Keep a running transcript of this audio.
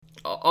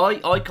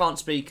I can't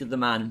speak of the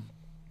man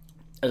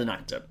as an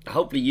actor.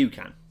 Hopefully you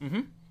can.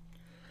 Mm-hmm.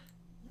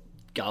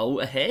 Go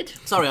ahead.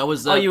 Sorry, I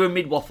was... Oh, you were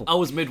mid-waffle. I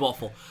was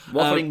mid-waffle.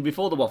 Waffling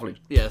before the waffling.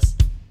 Yes.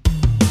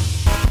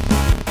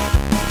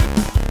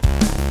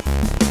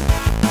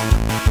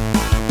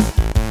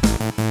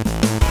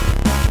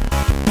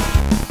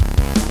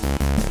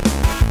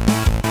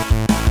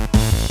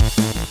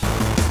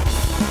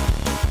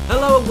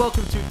 Hello and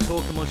welcome to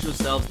Talk Amongst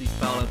Yourselves, the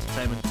Foul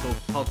Entertainment Talk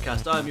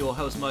podcast. I am your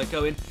host, Mike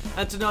Owen,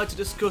 and tonight to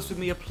discuss with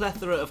me a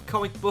plethora of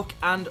comic book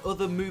and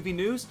other movie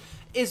news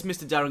is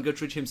Mr. Darren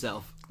Guttridge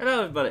himself.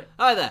 Hello, everybody.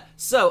 Hi there.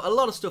 So, a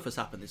lot of stuff has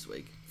happened this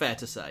week, fair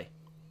to say.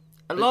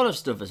 A lot of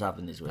stuff has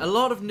happened this week. A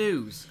lot of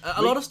news.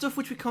 A lot of stuff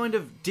which we kind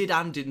of did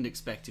and didn't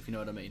expect, if you know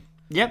what I mean.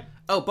 Yep.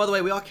 Oh, by the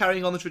way, we are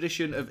carrying on the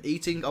tradition of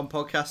eating on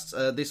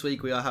podcasts. This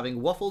week we are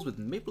having waffles with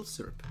maple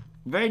syrup.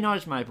 Very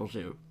nice maple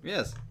syrup.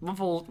 Yes.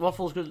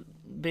 Waffles could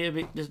be a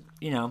bit, just,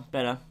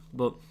 better,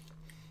 but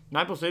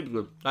maple syrup's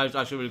good. That is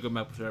actually really good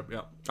maple syrup,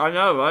 yeah. I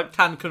know, right?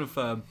 Can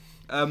confirm.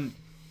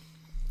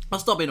 I'll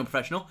stop being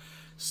unprofessional.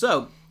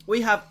 So,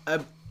 we have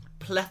a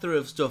plethora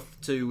of stuff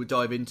to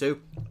dive into.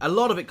 A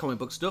lot of it comic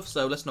book stuff,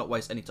 so let's not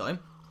waste any time.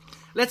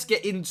 Let's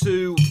get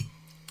into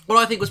what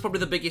I think was probably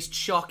the biggest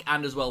shock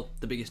and as well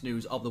the biggest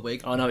news of the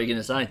week. I know what you're going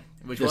to say.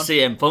 Which the one?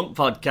 CM Punk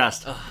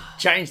podcast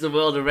changed the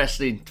world of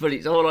wrestling, but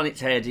it's all on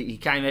its head. He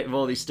came out with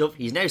all this stuff.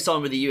 He's now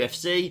signed with the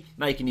UFC,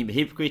 making him a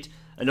hypocrite,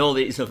 and all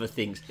these other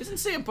things. Isn't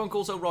CM Punk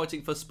also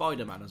writing for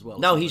Spider-Man as well?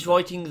 No, he's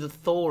writing the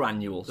Thor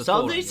annual.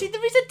 Thor there is annual.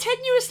 a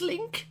tenuous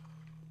link.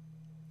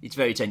 It's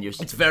very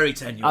tenuous. It's very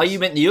tenuous. Oh, you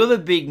meant the other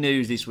big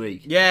news this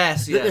week?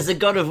 Yes, That yes. there's a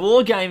God of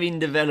War game in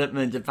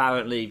development,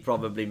 apparently,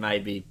 probably,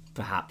 maybe,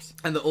 perhaps.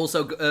 And that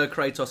also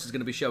Kratos is going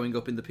to be showing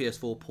up in the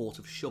PS4 port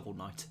of Shovel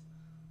Knight.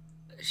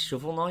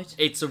 Shovel Knight?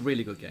 It's a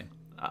really good game.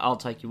 I'll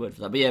take your word for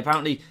that. But yeah,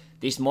 apparently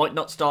this might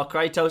not star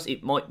Kratos,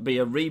 it might be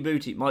a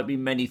reboot, it might be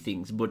many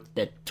things, but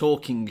they're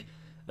talking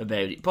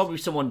about it. Probably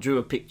someone drew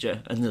a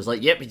picture and was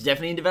like, yep, it's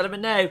definitely in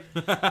development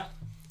now.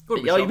 Oh,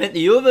 you meant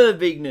the other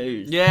big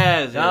news?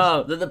 Yes, yes.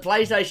 Oh, that the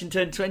PlayStation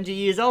turned 20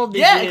 years old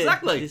this Yeah, year.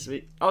 exactly. This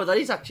week. Oh, that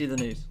is actually the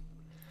news.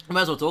 I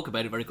might as well talk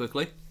about it very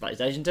quickly.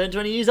 PlayStation turned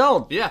 20 years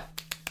old. Yeah.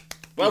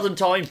 Well done,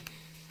 time,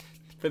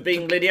 for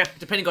being Lydia.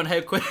 Depending on how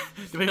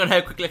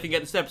quickly I can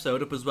get this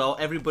episode up as well,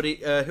 everybody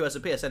who has a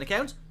PSN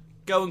account,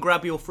 go and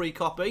grab your free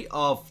copy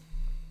of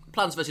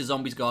Plants vs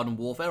Zombies Garden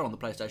Warfare on the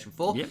PlayStation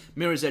 4, Yep.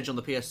 Mirror's Edge on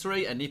the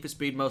PS3, and Need for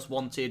Speed Most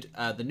Wanted,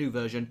 the new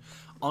version,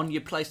 on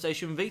your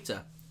PlayStation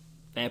Vita.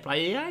 Fair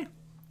play, EA.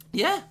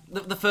 Yeah,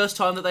 the first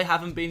time that they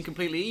haven't been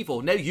completely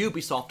evil. Now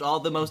Ubisoft are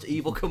the most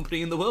evil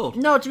company in the world.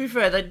 No, to be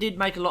fair, they did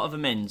make a lot of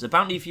amends.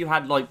 Apparently, if you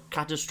had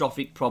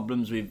catastrophic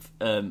problems with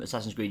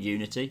Assassin's Creed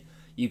Unity,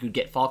 you could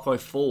get Far Cry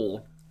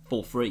 4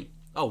 for free.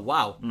 Oh,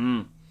 wow.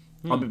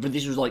 But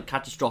this was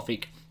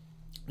catastrophic.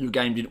 Your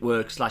game didn't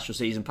work, / your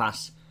season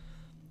pass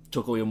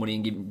took all your money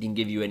and didn't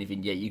give you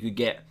anything. Yeah, you could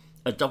get,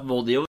 on top of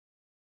all the other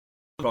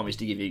promised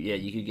to give you,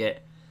 you could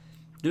get,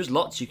 there's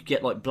lots. You could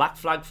get Black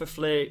Flag for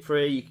free.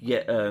 You could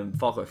get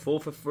Far Cry 4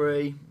 for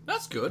free.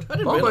 That's good. I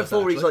didn't Far Cry realise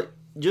 4 that, is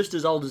just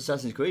as old as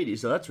Assassin's Creed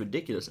is, so that's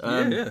ridiculous.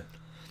 yeah.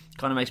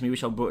 Kind of makes me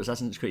wish I bought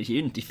Assassin's Creed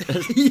Unity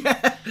first.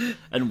 Yeah.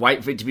 And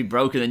wait for it to be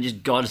broken and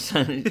just God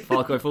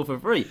Far Cry 4 for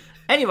free.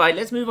 Anyway,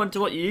 let's move on to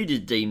what you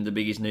just deemed the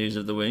biggest news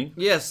of the week.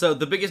 Yeah, so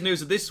the biggest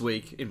news of this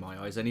week, in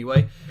my eyes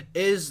anyway,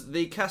 is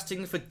the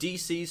casting for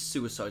DC's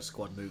Suicide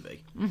Squad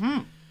movie.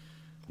 Mm-hmm.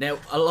 Now,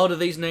 a lot of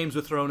these names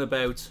were thrown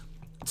about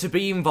to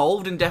be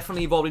involved and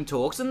definitely involved in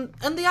talks, and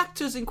the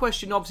actors in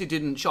question obviously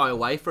didn't shy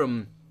away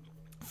from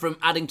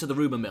adding to the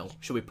rumour mill,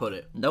 shall we put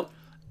it. Nope.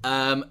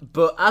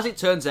 But as it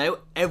turns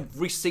out,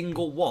 every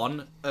single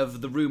one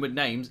of the rumoured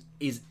names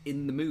is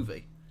in the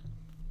movie.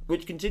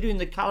 Which, considering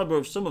the calibre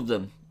of some of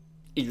them,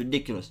 is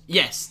ridiculous.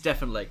 Yes,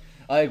 definitely.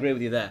 I agree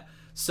with you there.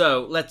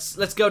 So, let's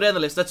go down the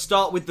list. Let's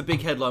start with the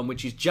big headline,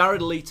 which is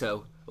Jared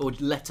Leto, or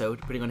Leto,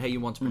 depending on how you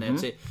want to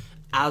pronounce it,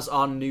 as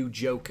our new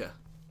Joker.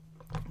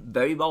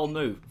 Very bold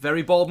move.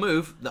 Very bold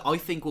move that I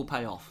think will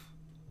pay off.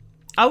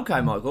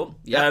 Okay, Michael.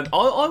 Yeah.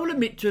 I will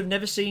admit to have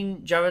never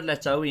seen Jared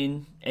Leto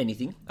in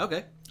anything.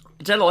 Okay.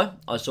 It's a lie.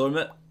 I saw him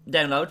at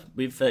Download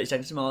with 30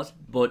 Seconds to Mars,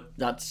 but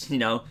that's,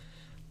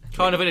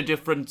 Kind of in a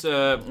different...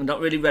 not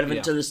really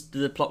relevant Yeah. to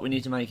the plot we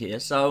need to make here.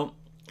 So,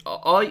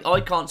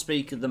 I can't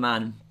speak of the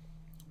man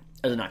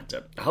as an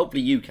actor.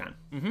 Hopefully you can.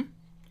 Mm-hmm.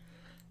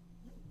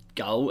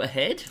 Go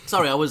ahead.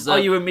 Sorry, I was... Oh,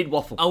 you were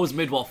mid-waffle. I was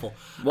mid-waffle.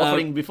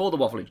 Waffling before the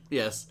waffling.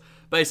 Yes,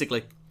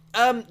 basically.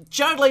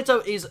 Jared Leto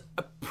is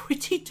a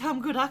pretty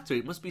damn good actor,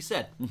 it must be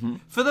said. Mm-hmm.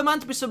 For the man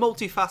to be so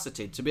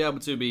multifaceted, to be able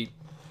to be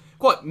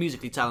quite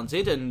musically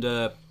talented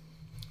and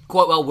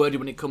quite well worded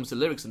when it comes to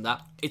lyrics and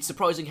that, it's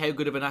surprising how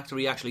good of an actor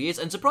he actually is,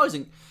 and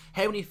surprising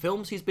how many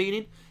films he's been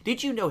in.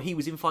 Did you know he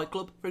was in Fight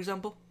Club, for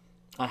example?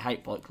 I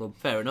hate Fight Club.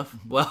 Fair enough.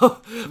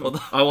 Well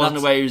I wasn't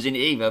aware he was in it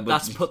either. But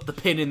that's put the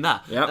pin in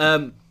that.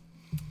 Yep.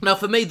 Now,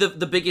 for me,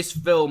 the biggest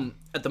film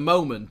at the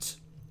moment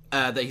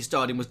that he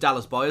starred in was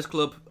Dallas Buyers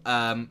Club,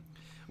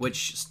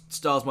 which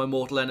stars my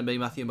mortal enemy,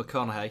 Matthew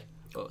McConaughey.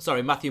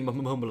 Matthew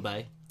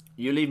Mumblebee.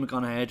 You leave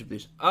McConaughey out of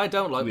this. I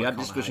don't like We McConaughey. had a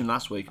discussion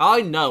last week.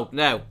 I know.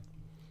 Now,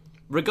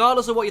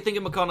 regardless of what you think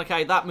of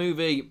McConaughey, that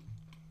movie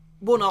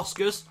won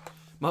Oscars.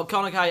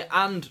 McConaughey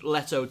and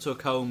Leto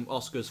took home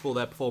Oscars for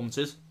their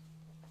performances.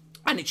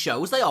 And it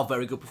shows they are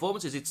very good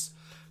performances. It's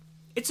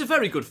a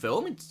very good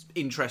film. It's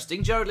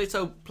interesting. Jared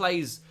Leto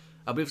plays,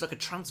 I believe it's like a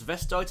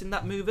transvestite in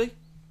that movie.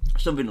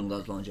 Something along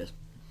those lines, yes.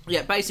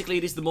 Yeah, basically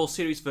it is the more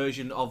serious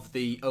version of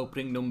the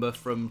opening number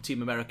from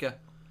Team America.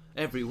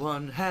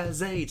 Everyone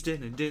has AIDS,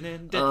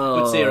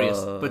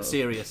 but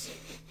serious.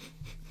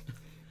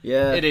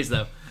 Yeah. It is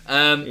though.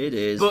 It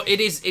is. But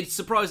it's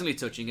surprisingly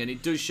touching, and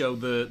it does show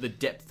the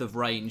depth of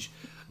range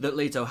that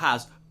Leto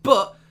has.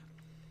 But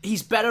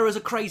he's better as a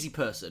crazy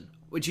person,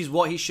 which is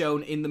what he's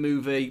shown in the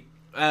movie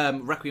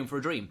Requiem for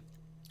a Dream.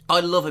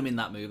 I love him in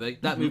that movie.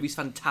 That movie's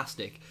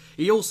fantastic.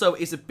 He also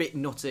is a bit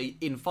nutty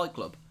in Fight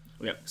Club.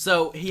 Yep.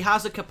 So he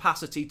has a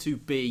capacity to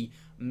be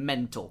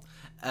mental.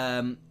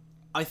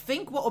 I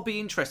think what will be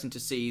interesting to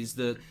see is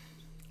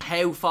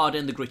how far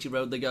down the gritty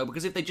road they go,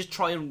 because if they just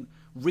try and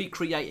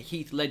recreate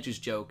Heath Ledger's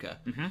Joker,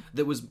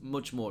 that was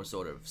much more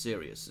sort of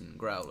serious and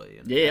growly,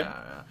 and,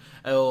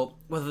 or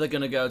whether they're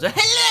going to go to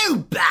 "Hello,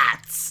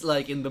 bats"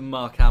 like in the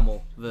Mark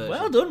Hamill version.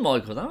 Well done,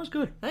 Michael. That was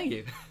good. Thank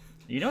you.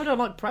 You know I don't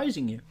like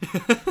praising you.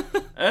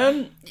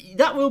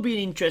 That will be an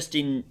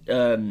interesting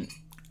way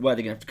they're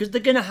going to, because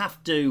they're going to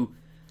have to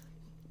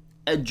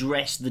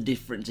address the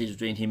differences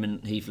between him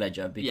and Heath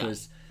Ledger,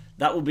 because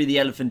that will be the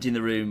elephant in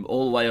the room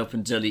all the way up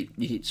until it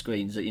hits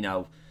screens. That, you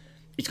know,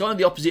 it's kind of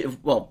the opposite of,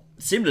 well,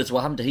 similar to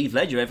what happened to Heath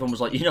Ledger. Everyone was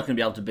like, you're not going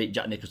to be able to beat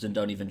Jack Nicholson,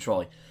 don't even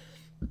try.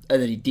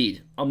 And then he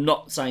did. I'm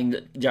not saying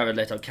that Jared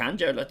Leto can.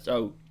 Jared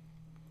Leto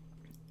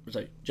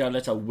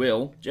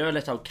will. Jared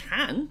Leto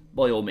can,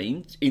 by all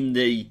means, in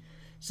the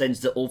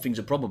sense that all things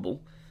are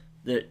probable,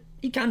 that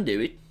he can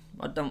do it.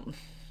 I don't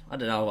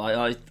know.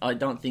 I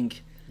don't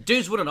think...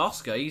 Dude's won an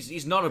Oscar.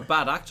 He's not a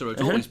bad actor at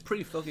all. He's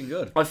pretty fucking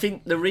good. I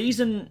think the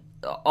reason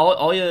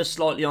I err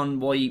slightly on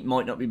why he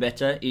might not be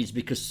better is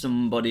because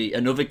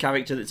another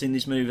character that's in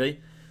this movie,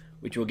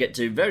 which we'll get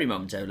to very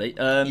momentarily.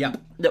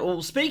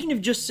 Well, speaking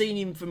of just seeing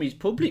him from his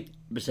public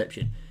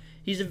perception,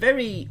 he's a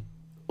very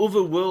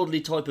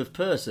otherworldly type of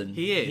person.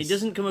 He is. He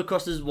doesn't come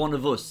across as one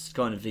of us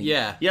kind of thing.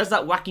 Yeah. He has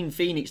that Joaquin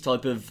Phoenix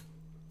type of...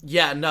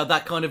 Yeah, no,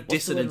 that kind of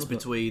dissonance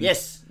between...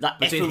 Yes, that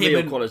between ethereal him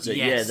and quality.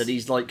 yes. Yeah, that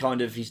he's like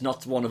kind of... He's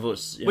not one of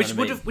us. You know what I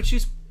mean? Which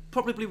is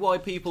probably why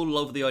people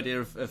love the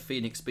idea of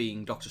Phoenix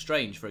being Doctor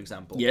Strange, for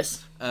example.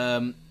 Yes.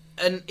 And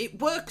it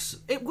works.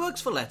 It works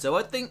for Leto.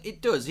 I think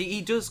it does.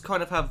 He does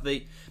kind of have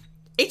the...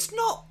 It's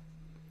not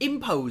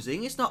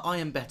imposing. It's not I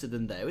am better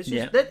than thou. It's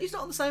just that he's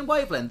not on the same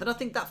wavelength. And I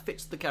think that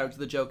fits the character of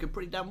the Joker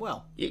pretty damn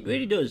well. It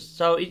really does.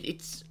 So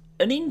it's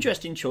an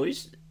interesting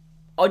choice.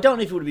 I don't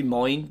know if it would have been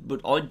mine,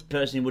 but I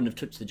personally wouldn't have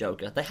touched the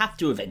Joker. They have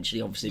to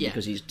eventually, obviously,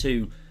 because he's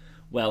too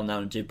well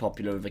known and too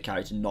popular of a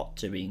character not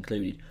to be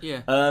included.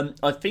 Yeah.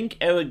 I think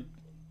so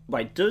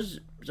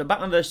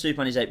Batman vs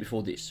Superman is out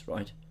before this,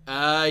 right? Good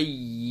I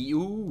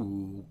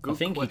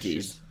think question. it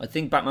is. I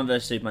think Batman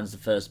vs Superman's the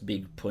first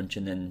big punch,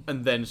 and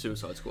then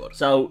Suicide Squad.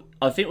 So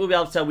I think we'll be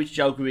able to tell which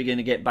Joker we're going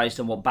to get based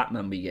on what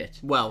Batman we get.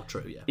 Well,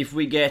 true, yeah. If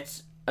we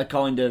get a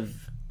kind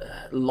of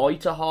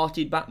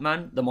lighter-hearted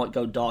Batman, they might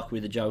go dark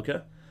with the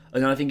Joker.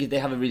 And then I think if they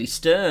have a really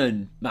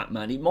stern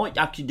Batman, it might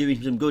actually do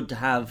him some good to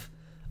have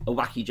a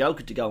wacky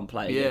Joker to go and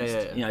play against.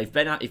 Yeah. You know, if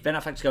Ben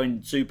Affleck's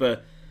going super,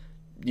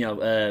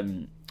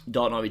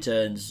 Dark Knight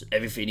Returns,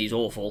 everything is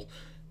awful,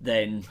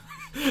 then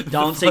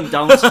don't.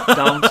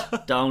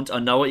 I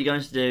know what you're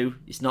going to do.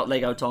 It's not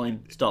Lego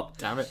time. Stop.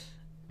 Damn it.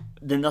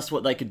 Then that's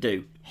what they could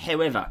do.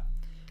 However,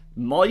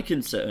 my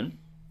concern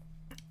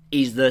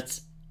is that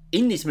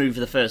in this movie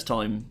for the first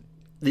time,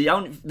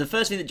 the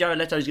first thing that Jared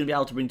Leto is going to be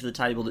able to bring to the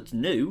table that's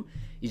new,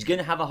 he's going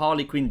to have a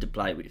Harley Quinn to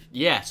play with.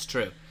 Yes,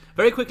 true.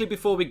 Very quickly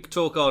before we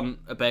talk on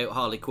about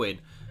Harley Quinn,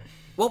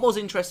 what was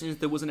interesting is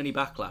there wasn't any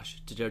backlash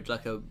to Jared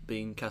Leto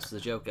being cast as the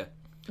Joker.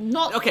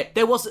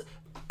 There was,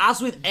 as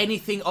with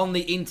anything on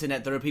the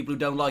internet, there are people who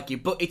don't like you,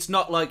 but it's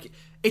not like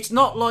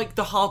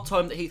the hard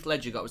time that Heath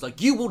Ledger got. It was like,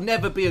 you will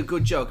never be a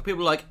good Joker.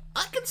 People are like,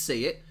 I can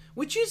see it,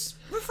 which is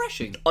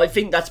refreshing. I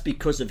think that's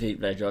because of Heath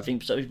Ledger. I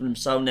think people are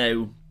so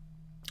now.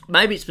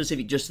 Maybe it's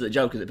specific just to the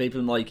Joker that people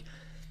are like,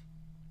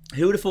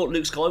 who would have thought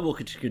Luke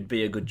Skywalker could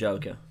be a good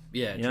Joker?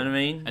 Yeah, you know what I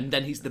mean? And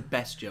then he's the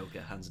best Joker,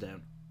 hands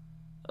down.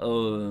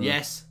 Oh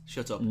yes,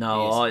 shut up.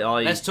 No,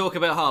 Let's talk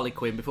about Harley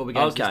Quinn before we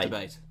get into this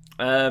debate.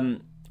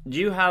 Do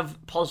you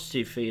have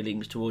positive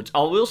feelings towards...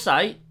 I will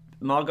say,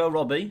 Margot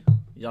Robbie.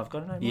 I've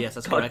got a name. Yes,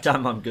 that's God correct.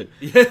 Damn, I'm good.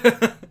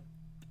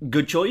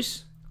 Good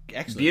choice.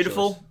 Excellent.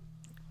 Beautiful. Choice.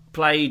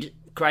 Played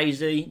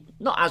crazy.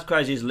 Not as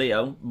crazy as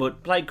Leo,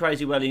 but played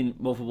crazy well in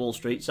Wolf of Wall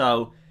Street.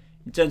 So,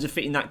 in terms of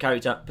fitting that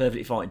character,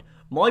 perfectly fine.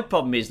 My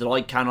problem is that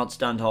I cannot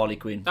stand Harley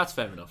Quinn. That's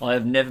fair enough. I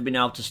have never been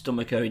able to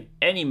stomach her in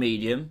any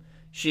medium.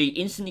 She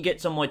instantly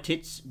gets on my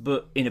tits,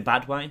 but in a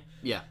bad way.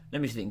 Yeah.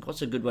 Let me think.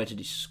 What's a good way to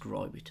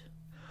describe it?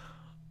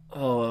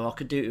 Oh, I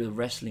could do it the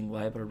wrestling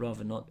way, but I'd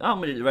rather not. I'm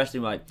going to do it the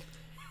wrestling way.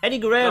 Eddie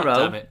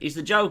Guerrero is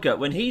the Joker.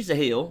 When he's the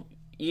heel,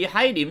 you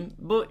hate him,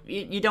 but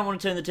you don't want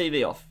to turn the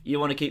TV off. You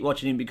want to keep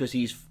watching him because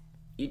he's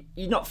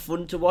not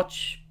fun to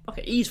watch.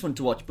 Okay, he's fun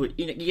to watch, but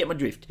you get my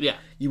drift. Yeah.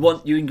 You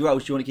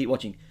engrossed. You want to keep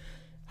watching.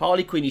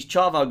 Harley Quinn is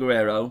Chavo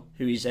Guerrero,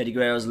 who is Eddie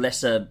Guerrero's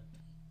lesser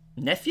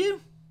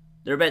nephew.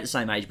 They're about the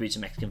same age, but it's a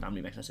Mexican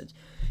family. Makes no sense.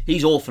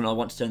 He's orphan. I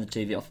want to turn the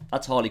TV off.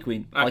 That's Harley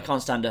Quinn. Okay. I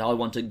can't stand her. I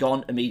want it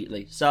gone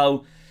immediately.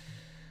 So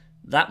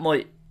that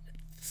might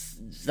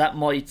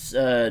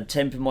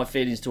temper my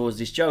feelings towards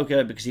this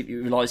Joker because it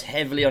relies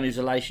heavily on his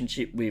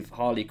relationship with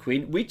Harley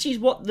Quinn, which is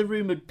what the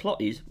rumoured plot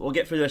is. We'll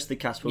get through the rest of the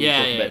cast when we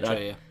talk about that.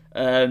 True,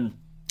 yeah.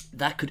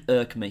 That could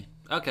irk me.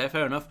 Okay,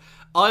 fair enough.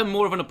 I'm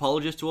more of an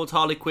apologist towards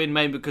Harley Quinn,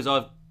 mainly because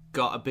I've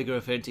got a bigger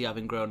affinity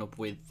having grown up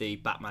with the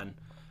Batman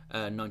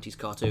 90s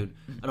cartoon,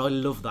 and I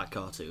love that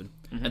cartoon.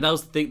 And that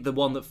was the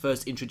one that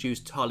first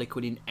introduced Harley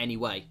Quinn in any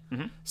way.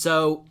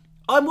 So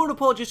I'm more an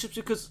apologist just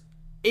because,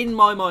 in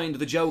my mind,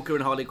 the Joker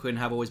and Harley Quinn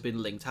have always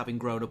been linked, having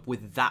grown up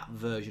with that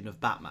version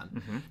of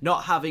Batman.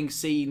 Not having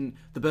seen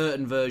the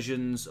Burton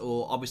versions,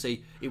 or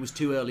obviously it was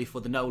too early for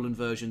the Nolan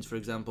versions, for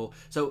example.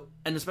 So,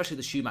 and especially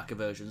the Schumacher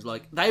versions,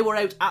 like, they were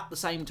out at the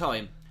same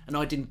time, and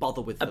I didn't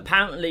bother with them.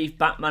 Apparently, if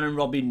Batman and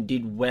Robin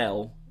did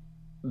well,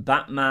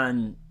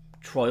 Batman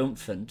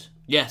Triumphant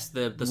Yes,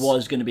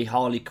 was going to be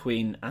Harley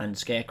Quinn and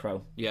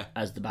Scarecrow Yeah.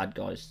 as the bad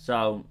guys.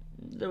 So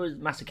there was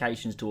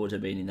mastications towards her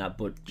being in that,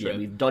 but yeah, True.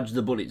 we've dodged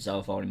the bullet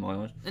so far in my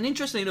eyes. And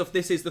interestingly enough,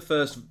 this is the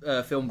first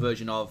film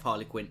version of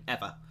Harley Quinn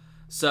ever.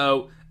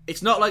 So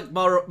it's not like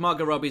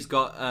Margot Robbie's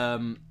got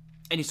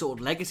any sort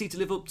of legacy to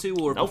live up to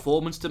or a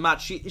performance to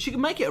match. She can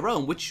make it her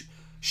own, which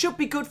should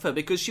be good for her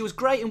because she was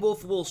great in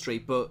Wolf of Wall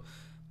Street, but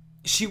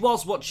she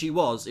was what she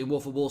was in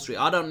Wolf of Wall Street.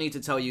 I don't need to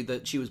tell you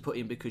that she was put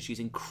in because she's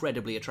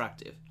incredibly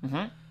attractive.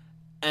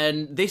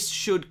 And this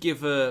should give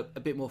her a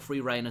bit more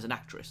free reign as an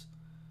actress.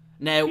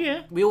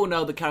 Now, we all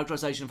know the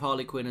characterisation of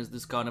Harley Quinn as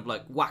this kind of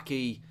like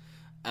wacky,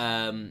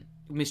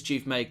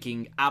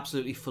 mischief-making,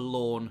 absolutely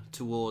forlorn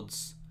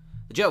towards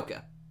the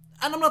Joker.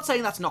 And I'm not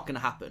saying that's not going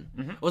to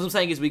happen. What I'm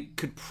saying is we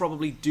could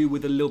probably do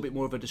with a little bit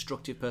more of a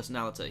destructive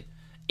personality.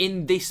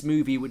 In this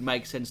movie, it would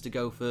make sense to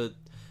go for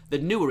the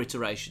newer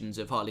iterations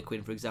of Harley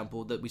Quinn, for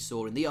example, that we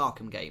saw in the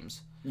Arkham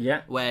games.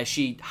 Yeah. Where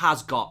she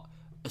has got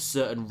a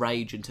certain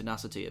rage and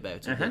tenacity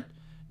about it that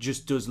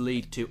just does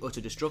lead to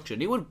utter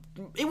destruction. It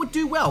would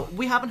do well.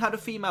 We haven't had a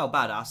female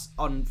badass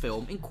on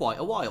film in quite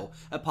a while,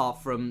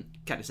 apart from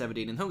Katniss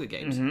Everdeen in Hunger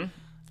Games.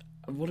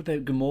 What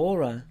about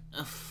Gamora?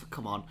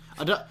 Come on.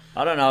 I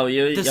don't know.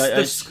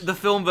 The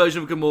film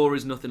version of Gamora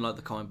is nothing like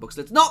the comic books.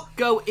 Let's not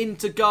go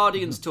into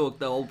Guardians talk,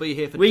 though. I'll be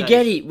here for days. We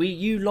get it.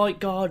 You like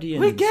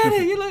Guardians. We get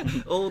it. You like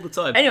all the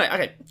time. Anyway,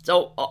 okay.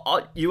 So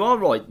you are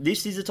right.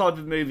 This is the type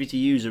of movie to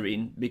use her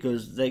in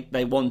because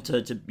they want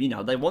her to,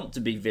 they want to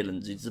be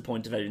villains. It's the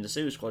point of having the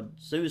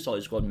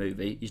Suicide Squad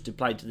movie is to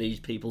play to these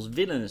people's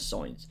villainous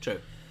sides. True.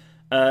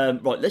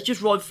 Right. Let's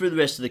just ride through the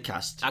rest of the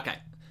cast. Okay.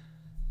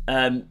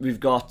 We've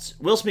got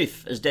Will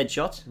Smith as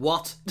Deadshot.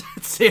 What?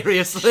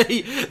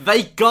 Seriously?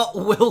 They got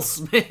Will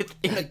Smith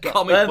in a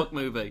comic book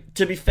movie.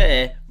 To be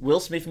fair, Will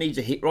Smith needs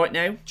a hit right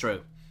now.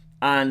 True.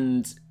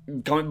 And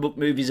comic book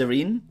movies are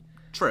in.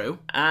 True.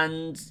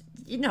 And,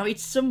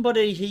 it's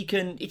somebody he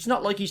can... It's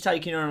not like he's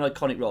taking on an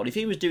iconic role. If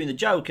he was doing the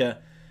Joker,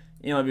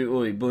 I'd be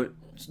worried. But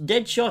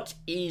Deadshot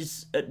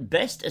is, at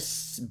best,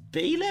 a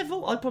B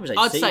level? I'd probably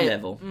say C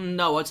level.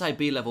 No, I'd say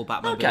B level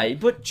Batman. Okay,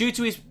 but... Due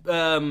to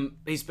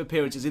his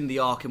appearances in the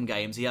Arkham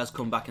games, he has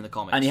come back in the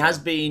comics. And he has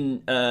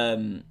been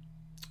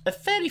a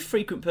fairly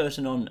frequent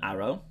person on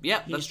Arrow.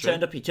 Yeah, that's true.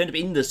 He turned up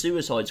in the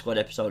Suicide Squad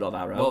episode of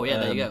Arrow. Oh, yeah,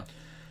 there you go.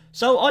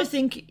 So I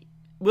think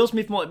Will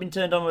Smith might have been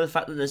turned on with the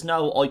fact that there's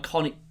no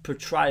iconic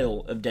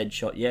portrayal of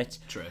Deadshot yet.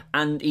 True.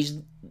 And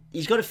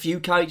he's got a few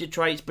character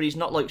traits, but he's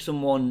not like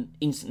someone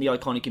instantly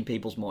iconic in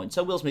people's minds.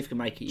 So Will Smith can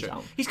make it his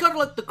own. He's kind of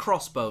like the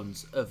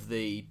Crossbones of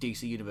the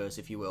DC universe,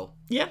 if you will.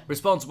 Yeah.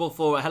 Responsible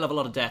for a hell of a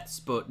lot of deaths,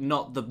 but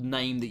not the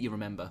name that you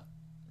remember.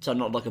 So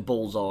not like a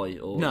bullseye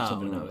or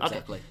something like that.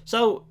 Exactly. Okay.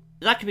 So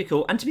that could be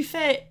cool. And to be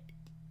fair,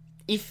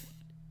 if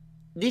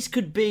this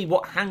could be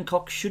what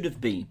Hancock should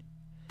have been.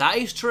 That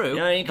is true.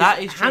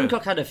 That is true.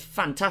 Hancock had a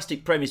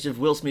fantastic premise of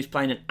Will Smith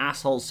playing an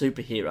asshole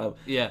superhero.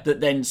 Yeah. That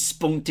then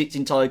spunked its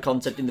entire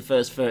concept in the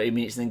first 30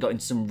 minutes and then got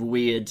into some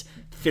weird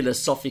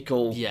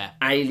philosophical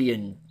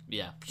alien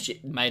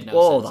shit. Made no sense.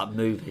 Oh, that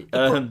movie.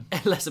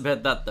 Less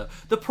about that, though.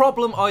 The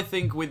problem, I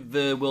think, with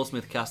the Will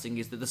Smith casting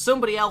is that there's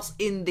somebody else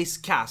in this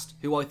cast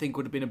who I think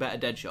would have been a better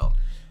Deadshot.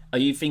 Are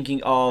you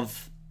thinking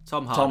of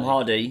Tom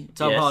Hardy?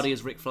 Tom Hardy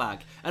as Rick Flag.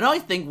 And I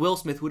think Will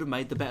Smith would have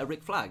made the better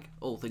Rick Flag,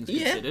 all things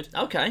considered.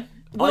 Okay.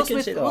 Will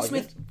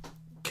Smith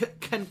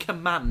can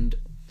command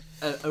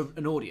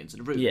an audience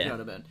and a room. Yeah. You know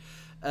what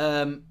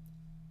I mean?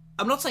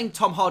 I'm not saying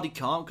Tom Hardy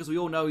can't, because we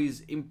all know he's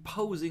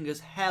imposing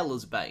as hell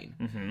as Bane.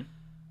 Mm-hmm.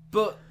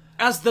 But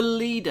as the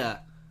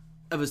leader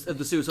of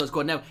the Suicide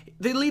Squad, now,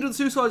 the leader of the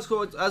Suicide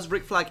Squad as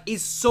Rick Flag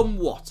is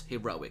somewhat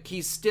heroic.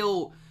 He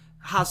still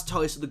has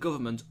ties to the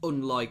government,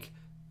 unlike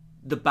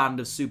the band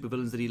of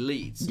supervillains that he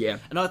leads. Yeah.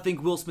 And I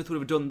think Will Smith would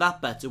have done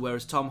that better,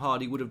 whereas Tom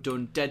Hardy would have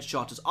done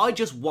Deadshot as, I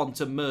just want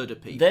to murder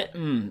people.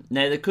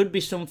 Now, there could be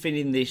something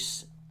in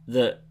this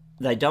that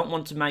they don't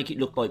want to make it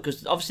look like...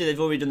 Because obviously they've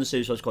already done the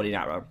Suicide Squad in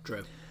Arrow.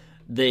 True.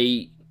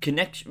 The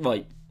connection...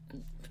 Right.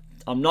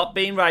 I'm not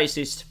being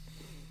racist.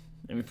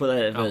 Let me put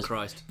that out first. Oh,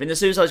 Christ. In the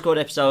Suicide Squad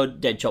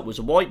episode, Deadshot was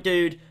a white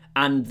dude,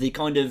 and the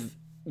kind of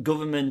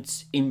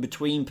government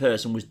in-between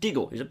person was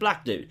Diggle, who's a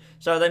black dude.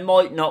 So they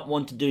might not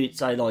want to do it,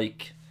 say,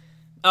 like...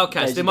 Okay,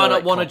 so there's they a might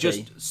not direct want to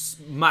copy. just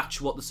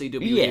match what the CW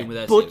are Yeah, doing with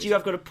their but series. you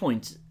have got a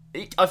point.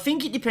 I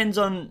think it depends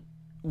on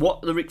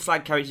what the Rick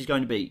Flag character is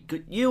going to be. 'Cause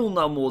you all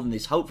know more than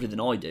this, hopefully, than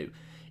I do.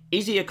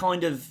 Is he a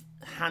kind of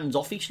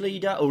hands-offish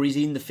leader, or is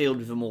he in the field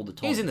with them all the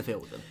time? He's in the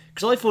field with them.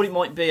 Because I thought it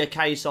might be a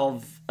case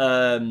of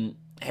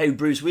how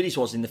Bruce Willis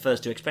was in the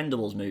first two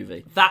Expendables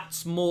movie.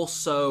 That's more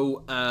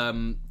so the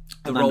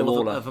Amanda role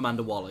Waller. of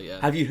Amanda Waller,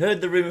 yeah. Have you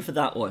heard the rumour for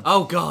that one?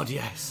 Oh, God,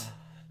 yes.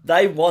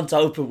 They want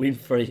Oprah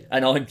Winfrey,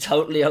 and I'm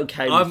totally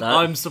okay with that.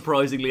 I'm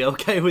surprisingly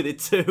okay with it,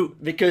 too.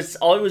 Because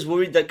I was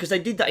worried that... Because they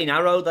did that in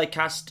Arrow, they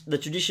cast the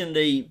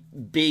traditionally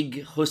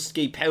big,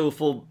 husky,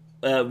 powerful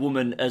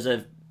woman as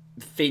a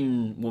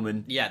Finn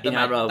woman in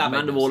Arrow.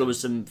 Amanda Waller was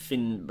some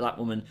Finn black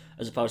woman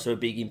as opposed to a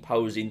big,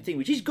 imposing thing,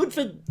 which is good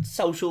for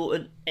social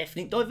and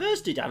ethnic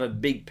diversity to have a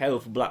big,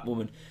 powerful black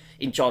woman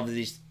in charge of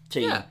this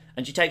team. Yeah.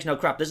 And she takes no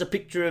crap. There's a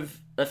picture of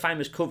a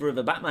famous cover of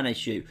a Batman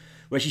issue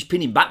where she's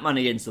pinning Batman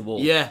against the wall.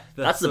 Yeah.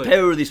 That's the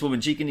power of this woman.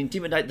 She can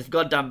intimidate the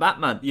goddamn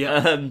Batman.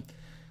 Yeah.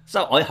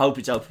 So I hope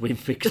it's Oprah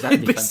Winfrey, because that'd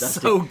It'd be be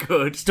fantastic. so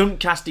good. Stunt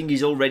casting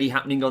is already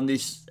happening on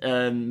this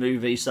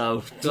movie,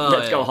 so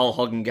let's go whole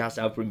hog and gas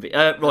Oprah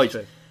Winfrey. Right.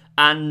 true.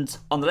 And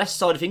on the left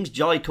side of things,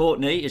 Jai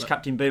Courtney is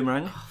Captain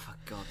Boomerang, For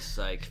God's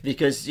sake.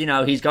 because, you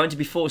know, he's going to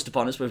be forced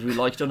upon us whether we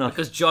like it or not.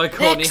 Because Jai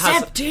Courtney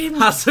Accept him!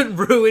 hasn't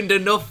ruined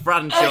enough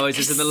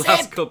franchises in the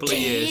last couple of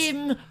years.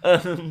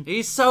 Him!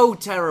 He's so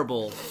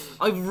terrible.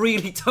 I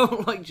really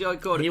don't like Jai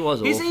Courtney. He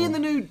was Is he awful. in the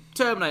new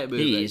Terminator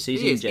movie? He is. He's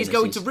in He's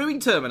going to Genesis. ruin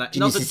Terminator.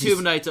 Not that Genesis.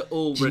 Terminator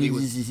already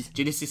was.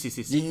 Genesis.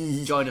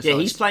 Genesis. Join us. Yeah,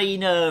 he's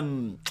playing,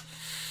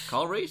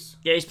 Carl Reese,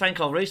 he's playing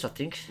Carl Reese, I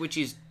think. which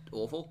is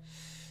awful.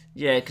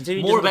 Yeah,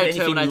 considering More he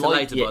doesn't about look anything Terminator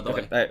like... later,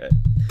 by the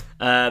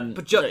way.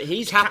 But So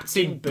he's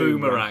Captain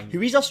Boomerang.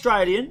 who is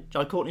Australian.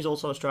 Jai Courtney's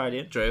also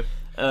Australian. True.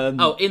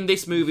 In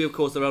this movie, of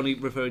course, they're only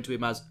referring to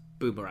him as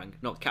Boomerang,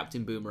 not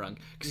Captain Boomerang.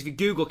 Because if you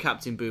Google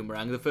Captain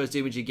Boomerang, the first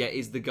image you get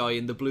is the guy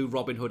in the blue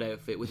Robin Hood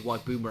outfit with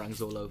white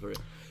boomerangs all over it.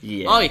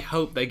 Yeah. I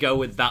hope they go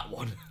with that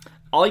one.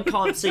 I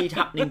can't see it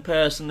happening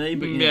personally,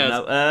 but you Yes.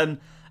 never know.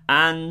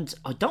 And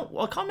I can't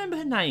remember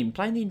her name.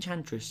 Playing the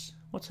Enchantress.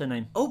 What's her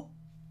name? Oh,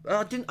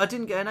 I didn't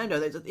get a name. No,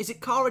 is it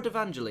Cara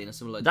Delevingne or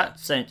something like that? That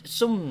sounds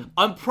some.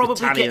 I'm probably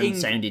Italian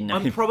sounding name.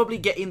 I'm probably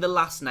getting the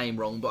last name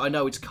wrong, but I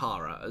know it's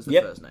Cara as the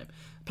Yep. first name.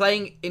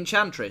 Playing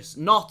Enchantress,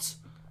 not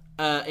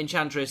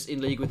Enchantress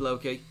in League with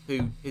Loki,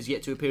 who is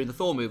yet to appear in the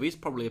Thor movies,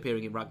 probably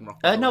appearing in Ragnarok.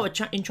 No,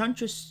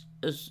 Enchantress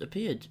has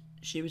appeared.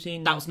 She was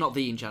in. That was not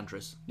the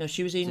Enchantress. No,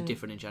 she was in. It's a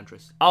different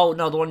Enchantress. Oh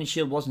no, the one in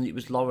Shield wasn't. It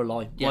was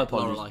Lorelei. Yeah, My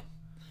apologies.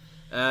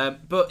 Lorelei.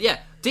 But yeah,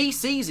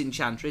 DC's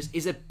Enchantress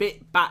is a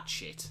bit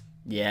batshit.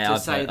 Yeah, to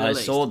say the I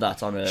least. saw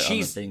that on a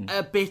She's thing.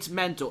 a bit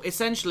mental.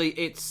 Essentially,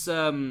 it's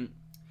kind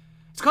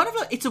of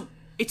like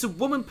it's a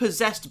woman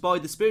possessed by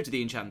the spirit of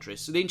the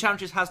Enchantress. So the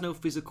Enchantress has no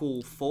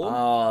physical form.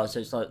 Oh, so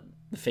it's like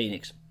the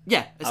Phoenix.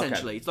 Yeah,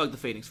 essentially, it's like the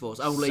Phoenix Force.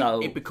 Only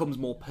So- it becomes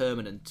more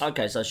permanent.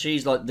 Okay, so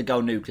she's like the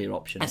go nuclear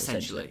option.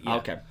 Essentially, Essentially. yeah.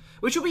 Okay.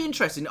 Which will be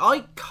interesting.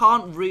 I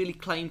can't really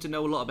claim to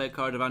know a lot about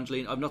Cara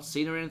Delevingne. I've not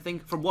seen her or anything.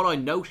 From what I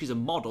know, she's a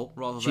model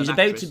rather than She's an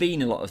about actress. to be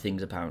in a lot of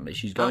things. Apparently,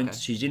 she's going. Okay.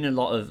 She's in a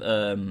lot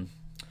of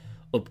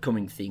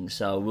upcoming things.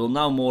 So we'll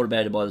know more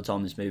about it by the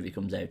time this movie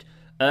comes out.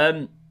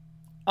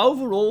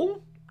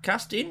 Overall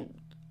casting,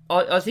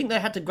 I think they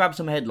had to grab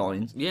some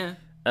headlines. Yeah.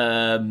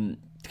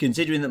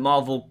 Considering that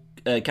Marvel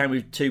came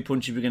with 2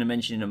 punches we're going to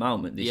mention in a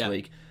moment this Yeah.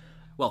 week.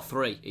 Well,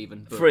 3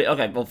 even. But... 3.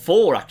 Okay, well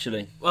 4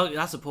 actually. Well,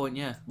 that's the point.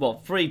 Yeah.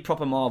 Well, 3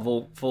 proper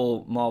Marvel,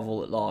 4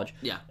 Marvel at large.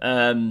 Yeah.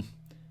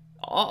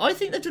 I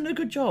think they've done a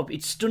good job.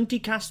 It's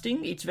stunty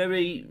casting. It's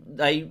very...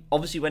 They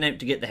obviously went out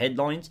to get the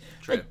headlines.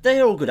 True.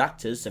 They're all good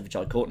actors, except for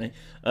Jai Courtney.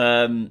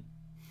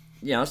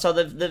 You know, so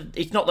they've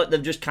it's not like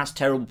they've just cast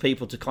terrible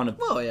people to kind of,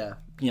 Well, yeah.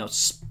 you know,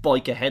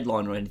 spike a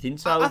headline or anything.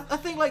 So I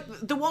think like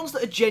the ones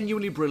that are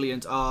genuinely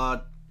brilliant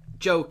are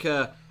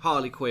Joker,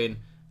 Harley Quinn,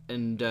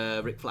 and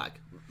Rick Flag.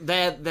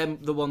 They're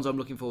the ones I'm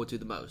looking forward to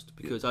the most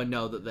because I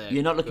know that they're.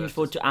 you're not looking good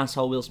forward actors. to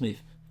asshole Will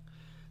Smith.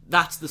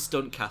 That's the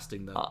stunt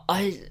casting though.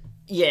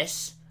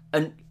 Yes,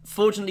 and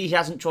fortunately he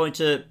hasn't tried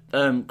to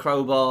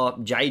crowbar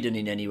Jaden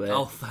in anywhere.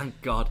 Oh,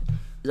 thank God.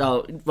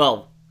 So,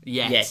 well,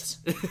 Yes.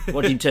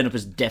 Watch him turn up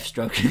as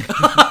Deathstroke.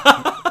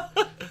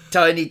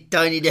 tiny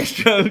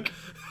Deathstroke.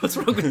 What's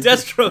wrong with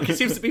Deathstroke? He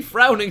seems to be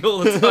frowning all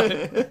the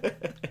time.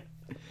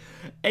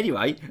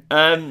 Anyway,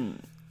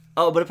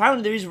 but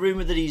apparently there is a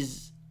rumour that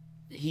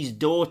his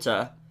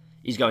daughter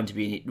is going to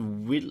be in it.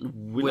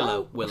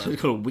 Willow. Willow.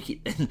 Call her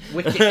Wicket.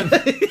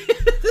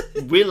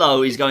 Wicked.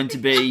 Willow is going to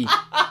be.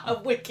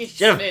 Wicked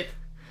Yeah. Smith.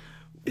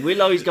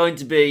 Willow's going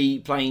to be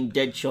playing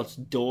Deadshot's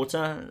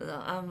daughter.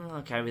 I'm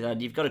okay with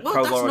that. You've got a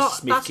crowbar a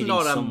Smith kid in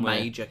somewhere. That's not a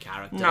major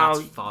character. No,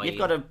 that's fine. You've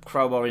got a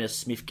crowbar in a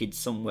Smith kid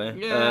somewhere.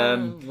 Yeah,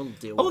 we'll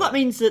deal with that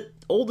means that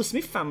all the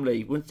Smith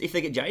family, if they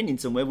get Jane in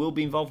somewhere, will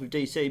be involved with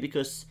DC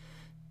because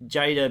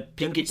Jada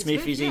Pinkett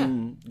Smith is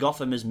in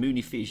Gotham as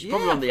Mooney Fish.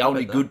 Probably one of the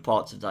only good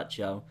parts of that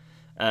show.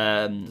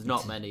 There's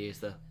not many, is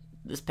there?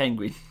 There's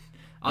Penguin.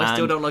 I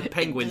still don't like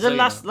penguins. The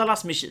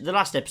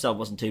last episode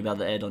wasn't too bad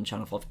that aired on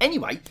Channel 5.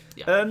 Anyway,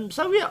 I'm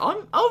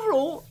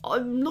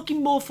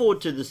looking more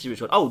forward to the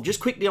series one. Oh, just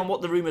quickly on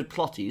what the rumoured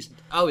plot is.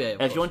 Oh yeah.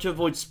 If you want to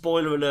avoid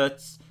spoiler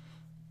alerts,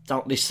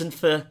 don't listen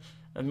for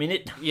a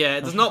minute. Yeah,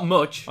 there's not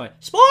much. Right.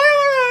 Spoiler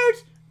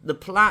alert!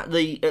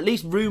 The at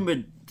least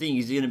rumoured thing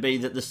is going to be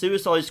that the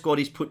Suicide Squad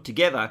is put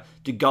together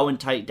to go and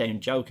take down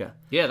Joker.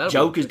 Yeah,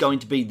 Joker's going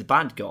to be the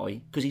bad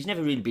guy because he's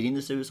never really been in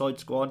the Suicide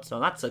Squad, so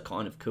that's a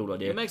kind of cool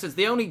idea. It makes sense.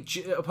 The only,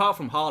 apart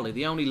from Harley,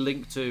 the only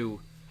link to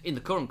in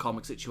the current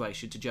comic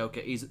situation to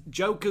Joker is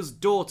Joker's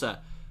daughter.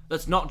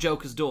 That's not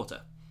Joker's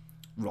daughter.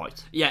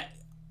 Right. Yeah.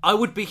 I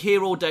would be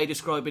here all day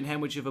describing how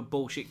much of a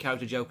bullshit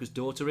character Joker's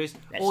daughter is.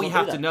 All you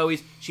have to know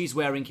is she's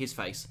wearing his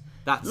face.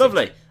 That's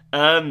lovely.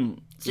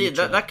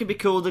 That could be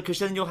cool because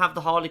then you'll have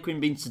the Harley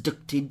Quinn being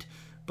seduced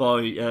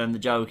by the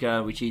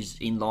Joker, which is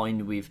in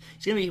line with.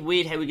 It's going to be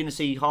weird how we're going to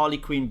see Harley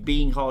Quinn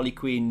being Harley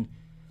Quinn,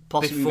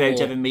 possibly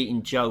without ever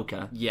meeting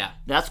Joker. Yeah,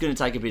 that's going to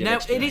take a bit of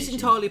explanation. Now, it is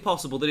entirely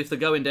possible that if they're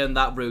going down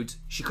that route,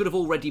 she could have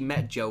already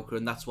met Joker,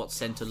 and that's what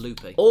sent her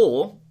loopy.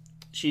 Or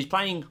she's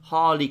playing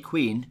Harley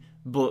Quinn,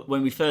 but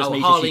when we first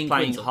meet her, she's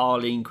playing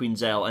Harley and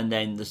Quinzel, and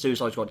then the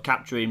Suicide Squad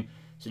capture him,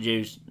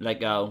 seduce,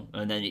 let go,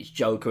 and then it's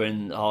Joker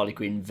and Harley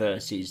Quinn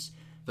versus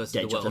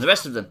Deadshot and the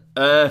rest of them.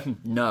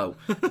 No.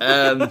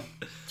 Those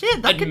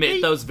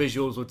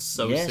visuals would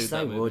suit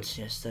that movie.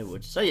 Yes, they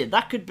would. So yeah,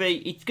 that could be.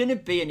 It's going to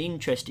be an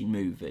interesting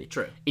movie.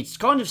 True. It's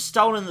kind of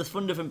stolen the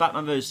thunder from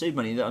Batman vs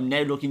Superman. That I'm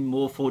now looking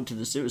more forward to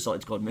the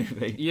Suicide Squad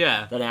movie.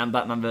 Yeah. Than I am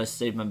Batman vs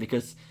Superman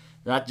because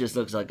that just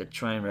looks like a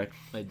train wreck.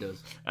 It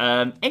does.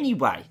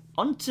 Anyway,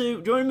 do you want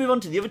to move on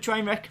to the other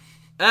train wreck?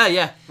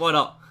 Yeah. Why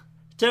not?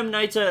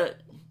 Terminator.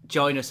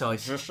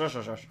 Genocide.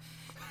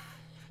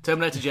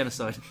 Terminator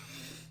genocide.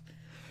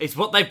 It's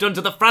what they've done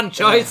to the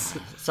franchise.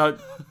 So,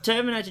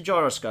 Terminator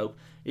Gyroscope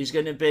is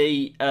going to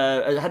be...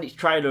 had its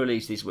trailer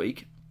released this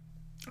week.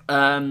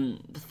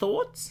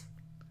 Thoughts?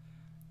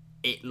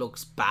 It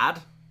looks bad.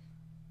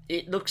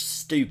 It looks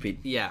stupid.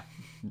 Yeah.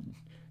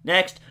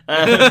 Next.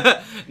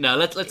 No,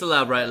 let's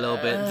elaborate a little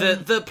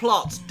bit. The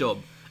plot's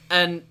dumb.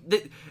 And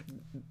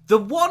the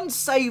one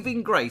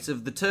saving grace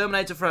of the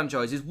Terminator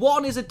franchise is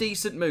 1 is a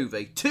decent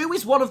movie. 2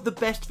 is one of the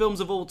best films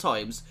of all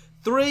times.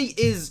 3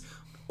 is...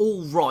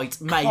 all right,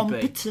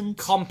 maybe.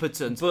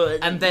 Competent.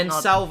 And then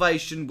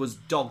Salvation was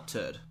dog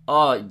turd.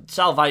 Oh,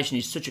 Salvation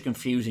is such a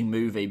confusing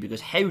movie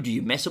because how do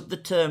you mess up the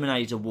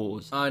Terminator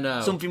Wars? I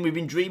know. Something we've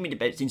been dreaming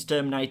about since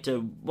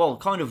Terminator, well,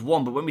 kind of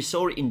 1, but when we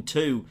saw it in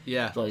 2,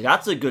 yeah, like,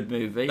 that's a good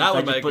movie.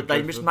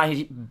 They just made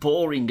it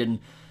boring and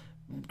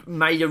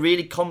made a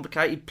really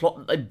complicated plot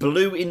that they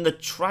blew in the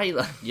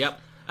trailer.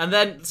 Yep. And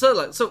then,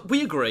 so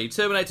we agree,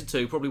 Terminator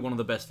 2, probably one of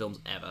the best films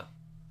ever.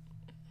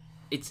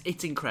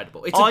 It's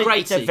incredible. It's a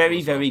great sequel. It's a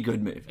very, very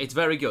good movie. It's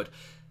very good.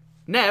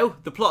 Now,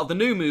 the plot of the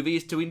new movie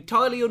is to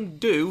entirely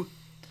undo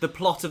the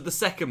plot of the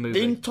second movie.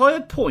 The entire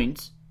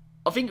point,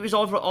 I think it was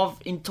either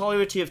of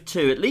entirety of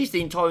 2, at least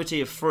the entirety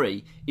of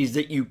 3, is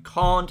that you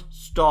can't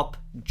stop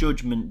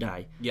Judgment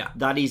Day. Yeah.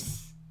 That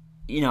is...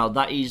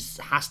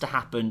 has to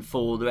happen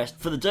for the rest,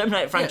 for the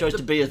Terminator franchise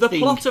to be a thing. The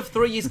plot of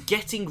 3 is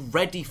getting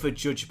ready for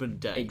Judgment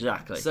Day.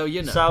 Exactly. So,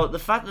 So, the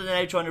fact that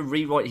they're now trying to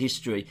rewrite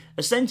history,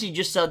 essentially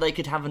just so they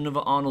could have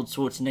another Arnold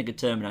Schwarzenegger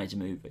Terminator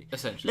movie.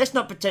 Essentially. Let's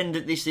not pretend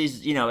that this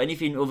is,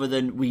 anything other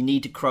than we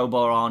need to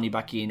crowbar Arnie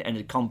back in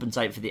and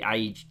compensate for the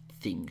age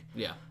thing.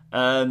 Yeah.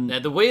 Now,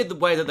 the way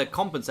that they're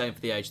compensating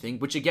for the age thing,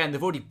 which again,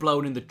 they've already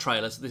blown in the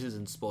trailer, so this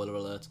isn't spoiler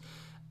alert,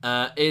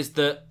 is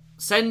that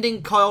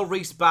sending Kyle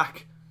Reese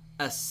back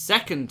a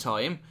second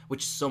time,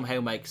 which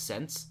somehow makes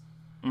sense.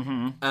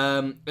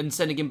 And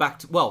sending him back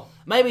to... Well,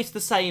 maybe it's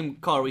the same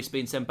Kyle Reese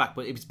being sent back,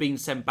 but it's being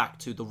sent back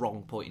to the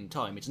wrong point in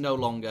time. It's no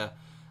longer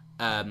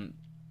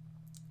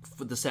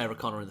for the Sarah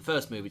Connor in the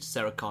first movie, it's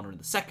Sarah Connor in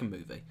the second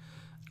movie.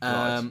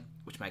 Right.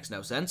 Which makes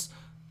no sense.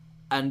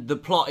 And the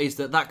plot is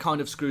that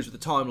kind of screws with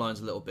the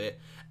timelines a little bit,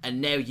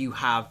 and now you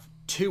have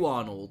 2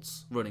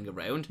 Arnolds running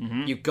around.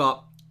 You've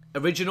got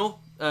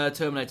original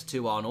Terminator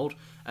 2 Arnold,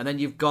 and then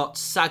you've got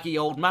saggy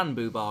old man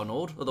boob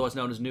Arnold, otherwise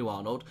known as New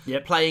Arnold,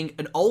 playing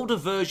an older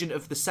version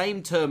of the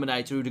same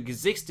Terminator who'd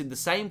exist in the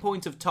same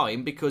point of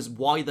time, because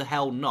why the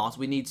hell not?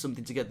 We need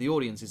something to get the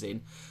audiences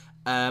in.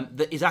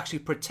 That is actually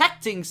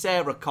protecting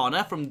Sarah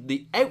Connor from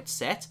the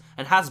outset,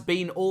 and has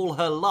been all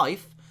her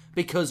life,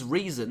 because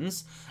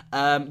reasons,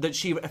 that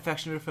she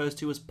affectionately refers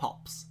to as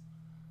Pops.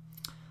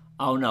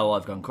 Oh no,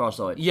 I've gone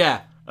cross-eyed.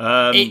 Yeah.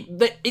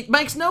 It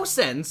makes no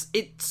sense.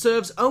 It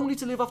serves only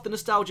to live off the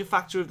nostalgia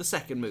factor of the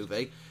second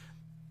movie.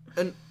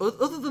 And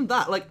other than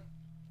that,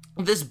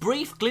 There's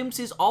brief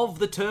glimpses of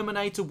the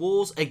Terminator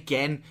Wars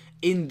again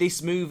in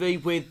this movie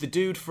with the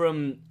dude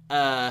from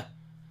Planet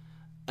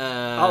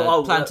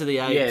of the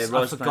Apes. Yeah,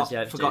 I Rise of the Planet of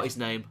the Apes, forgot dude. his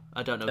name.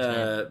 I don't know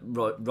his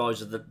name.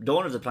 Rise of the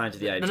Dawn of the Planet of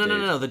the Apes.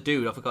 No, the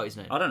dude. I forgot his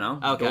name. I don't know.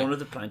 Okay. Dawn of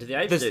the Planet of the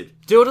Apes, There's dude.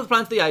 Dawn of the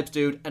Planet of the Apes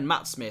dude and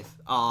Matt Smith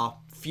are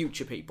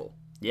future people.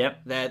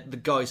 Yep. They're the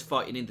guys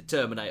fighting in the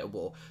Terminator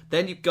War.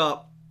 Then you've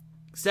got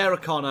Sarah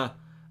Connor,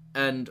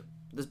 and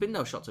there's been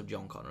no shots of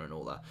John Connor and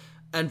all that.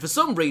 And for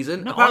some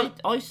reason, apparently...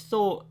 I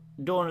thought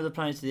Dawn of the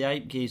Planet of the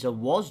Apes geezer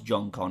was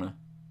John Connor.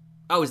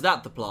 Oh, is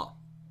that the plot?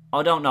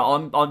 I don't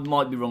know. I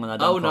might be wrong on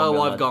that. Oh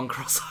no, I've gone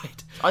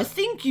cross-eyed. I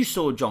think you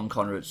saw John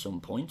Connor at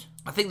some point.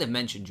 I think they've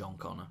mentioned John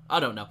Connor.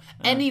 I don't know.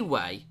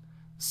 Anyway,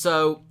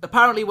 so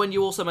apparently when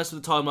you also mess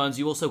with the timelines,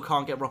 you also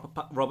can't get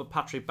Robert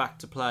Patrick back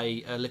to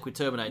play Liquid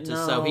Terminator,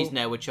 so No. he's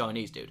now a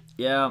Chinese dude.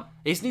 Yeah.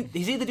 He's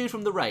he the dude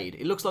from The Raid?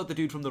 It looks like the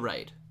dude from The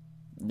Raid.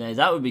 No,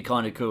 that would be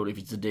kind of cool if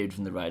it's the dude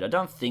from the Raid. I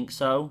don't think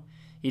so.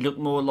 He looked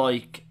more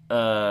like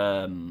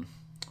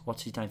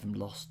what's his name from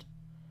Lost?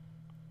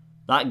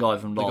 That guy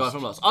from Lost. The guy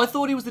from Lost. I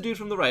thought he was the dude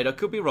from The Raid. I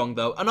could be wrong,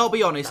 though. And I'll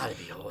be honest, That'd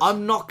be awesome.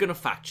 I'm not going to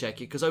fact-check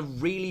it, because I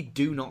really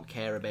do not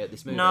care about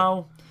this movie.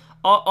 No.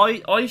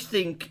 I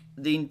think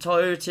the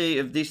entirety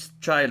of this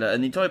trailer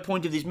and the entire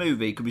point of this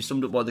movie could be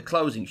summed up by the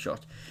closing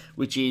shot,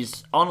 which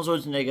is Arnold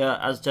Schwarzenegger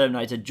as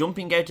Terminator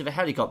jumping out of a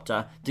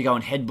helicopter to go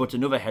and headbutt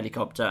another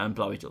helicopter and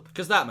blow it up.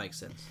 Because that makes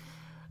sense.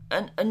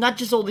 And that's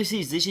just all this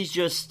is. This is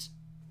just,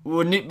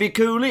 wouldn't it be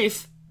cool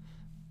if,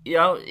 you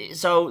know,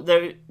 so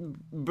they're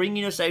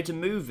bringing us out a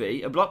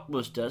movie, a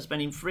blockbuster,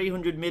 spending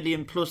 300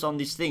 million plus on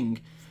this thing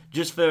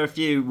just for a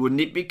few, wouldn't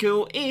it be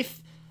cool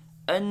if,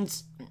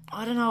 and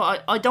I don't know,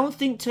 I don't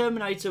think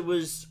Terminator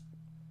was,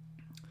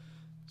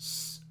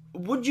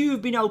 would you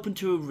have been open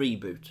to a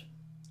reboot?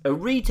 A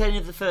retelling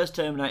of the first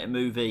Terminator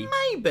movie?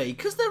 Maybe,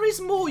 because there is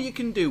more you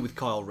can do with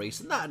Kyle Reese,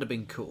 and that'd have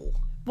been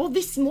cool. Well,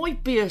 this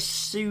might be a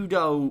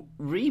pseudo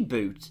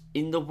reboot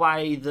in the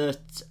way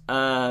that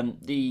kind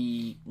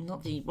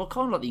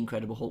of like the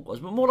Incredible Hulk was,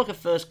 but more like a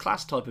First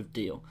Class type of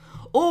deal,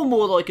 or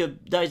more like a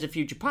Days of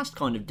Future Past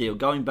kind of deal,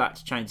 going back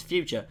to change the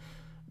future,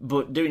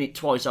 but doing it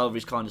twice over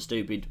is kind of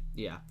stupid.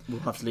 Yeah. We'll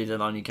have to leave that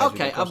alone in case.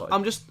 Okay,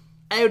 I'm just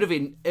out of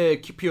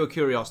pure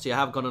curiosity. I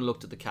have gone and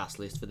looked at the cast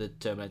list for the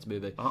Terminator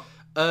movie.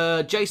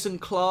 Jason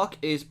Clarke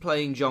is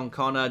playing John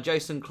Connor.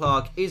 Jason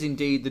Clarke is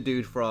indeed the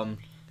dude from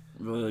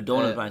Dawn of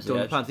the Planet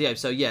of the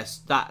Apes. So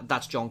yes,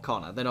 that's John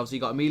Connor. Then obviously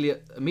you got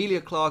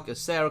Emilia Clarke as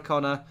Sarah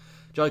Connor.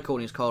 Jai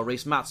Courtney as Kyle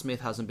Reese. Matt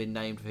Smith hasn't been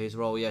named for his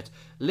role yet.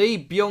 Lee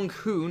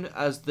Byung-hun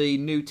as the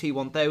new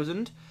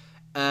T-1000.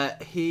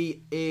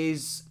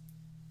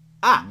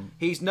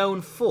 He's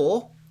known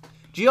for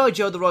G.I.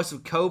 Joe: The Rise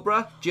of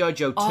Cobra, G.I.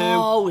 Joe 2.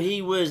 Oh,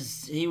 he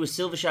was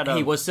Silver Shadow.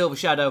 He was Silver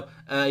Shadow.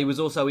 He was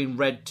also in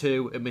Red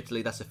 2.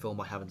 Admittedly, that's a film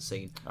I haven't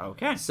seen.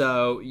 Okay.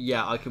 So,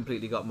 yeah, I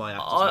completely got my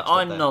actors mixed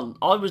up there.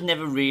 I was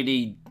never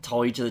really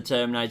tied to the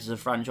Terminator as a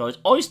franchise.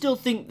 I still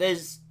think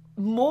there's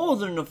more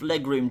than enough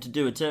legroom to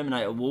do a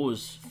Terminator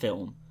Wars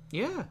film.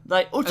 Yeah.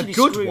 They utterly A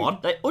good screwed, one.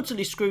 They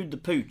utterly screwed the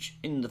pooch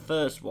in the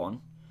first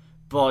one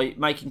by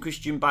making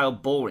Christian Bale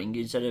boring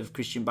instead of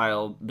Christian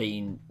Bale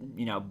being,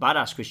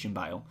 badass Christian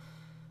Bale.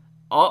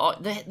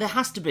 There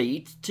has to be.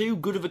 It's too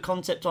good of a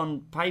concept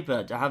on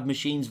paper to have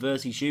machines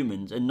versus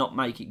humans and not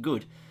make it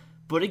good.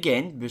 But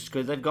again, just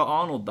because they've got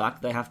Arnold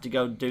back, they have to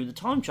go do the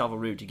time travel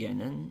route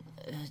again. And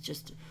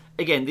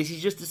this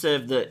is just to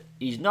serve that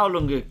he's no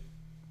longer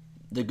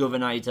the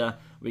Governator.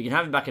 We can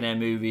have him back in our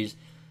movies.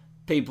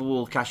 People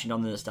will cash in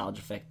on the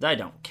nostalgia effect. They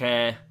don't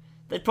care.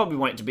 They'd probably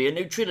want it to be a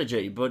new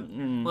trilogy, but...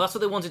 Well, that's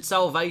what they wanted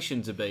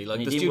Salvation to be. Like,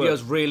 And it the didn't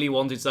studios really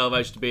wanted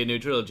Salvation to be a new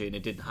trilogy, and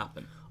it didn't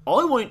happen.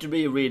 I want it to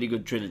be a really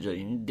good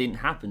trilogy, and it didn't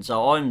happen,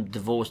 so I'm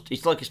divorced.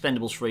 It's like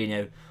Expendables 3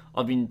 now.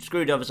 I've been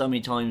screwed over so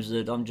many times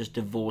that I'm just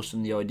divorced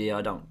from the idea.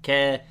 I don't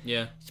care.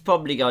 Yeah. It's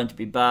probably going to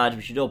be bad.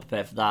 We should all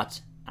prepare for that.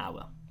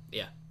 Well.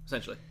 Yeah,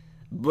 essentially.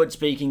 But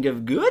speaking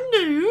of good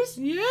news...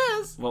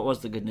 Yes. What was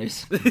the good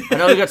news? I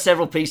know we've got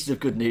several pieces of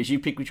good news. You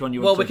pick which one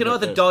you want Well, to we talk can about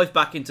either first. dive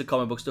back into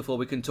comic book stuff, or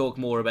we can talk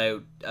more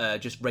about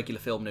just regular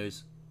film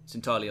news. It's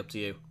entirely up to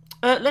you.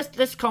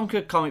 Let's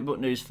conquer comic book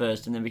news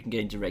first, and then we can get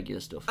into regular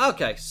stuff.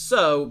 Okay,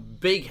 so,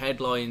 big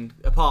headline,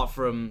 apart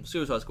from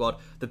Suicide Squad,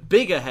 the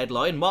bigger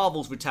headline,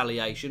 Marvel's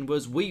retaliation,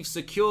 was we've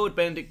secured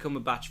Benedict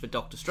Cumberbatch for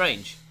Doctor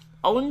Strange.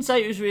 I wouldn't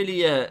say it was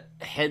really a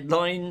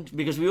headline,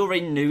 because we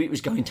already knew it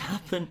was going to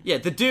happen. Yeah,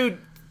 the dude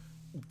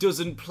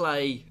doesn't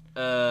play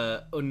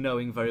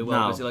unknowing very well.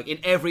 No. Because, like, in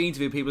every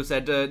interview, people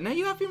said, now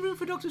you have been room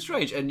for Doctor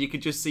Strange, and you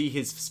could just see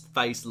his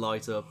face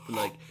light up.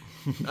 Like,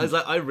 I was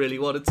like, I really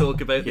want to talk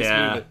about this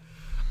movie.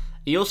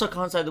 He also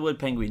can't say the word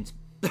penguins.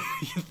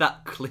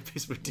 That clip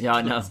is ridiculous. Yeah,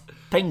 I know.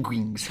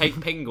 Penguins.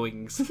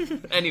 Penguins.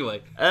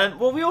 Anyway.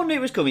 Well, we all knew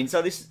it was coming,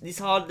 so this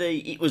hardly...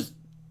 It was...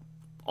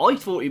 I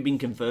thought it had been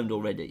confirmed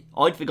already.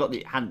 I'd forgot that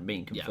it hadn't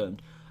been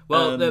confirmed.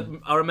 Well,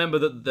 I remember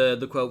that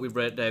the quote we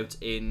read out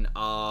in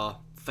our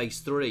Phase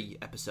 3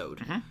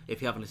 episode,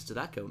 if you haven't listened to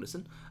that, go and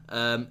listen,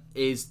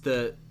 is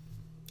that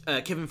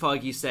Kevin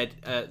Feige said,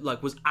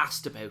 was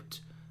asked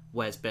about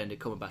where's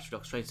Benedict Cumberbatch for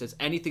Doctor Strange? Says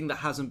anything that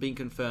hasn't been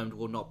confirmed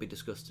will not be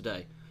discussed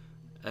today.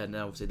 And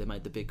then obviously they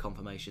made the big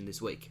confirmation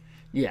this week.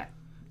 Yeah.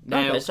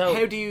 Now, Okay, so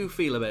how do you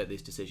feel about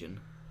this decision?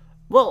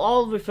 well,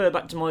 I'll refer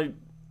back to my.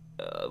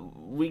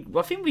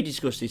 I think we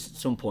discussed this at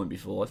some point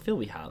before. I feel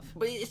we have.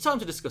 But it's time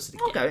to discuss it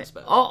again, Okay, I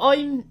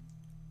suppose.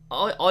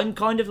 I'm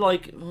kind of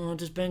like,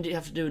 does Benedict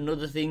have to do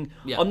another thing?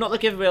 Yeah. I'm not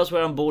like everybody else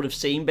where I'm bored of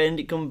seeing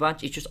Benedict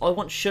Cumberbatch. It's just I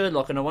want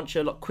Sherlock, and I want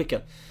Sherlock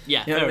quicker.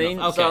 Yeah, You know fair what I mean?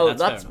 enough. Okay, So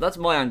that's fair enough. that's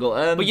my angle.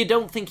 But you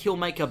don't think he'll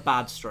make a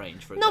bad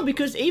Strange, for no, example?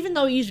 because even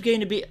though he's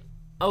getting a bit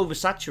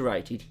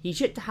oversaturated, he's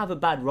yet to have a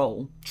bad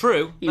role.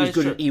 True. He that was is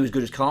good. true. He was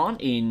good as Khan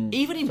in.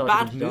 Even in Sergeant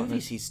bad Pepper's Dark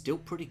movies, he's still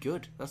pretty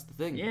good. That's the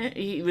thing. Yeah,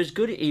 he was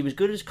good. He was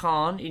good as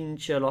Khan in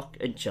Sherlock.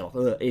 As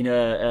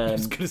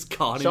good as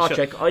Khan in Star Sherlock.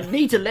 Trek. I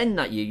need to lend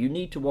that you. You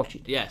need to watch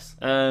it. Yes.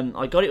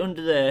 I got it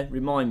under there.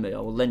 Remind me. I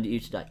will lend it you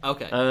today.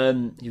 Okay.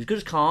 He was good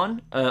as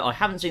Khan. I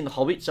haven't seen The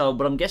Hobbit,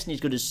 but I'm guessing he's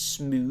good as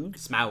Smoog.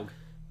 Smaug.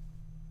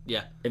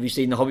 Yeah. Have you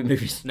seen the Hobbit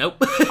movies? Nope.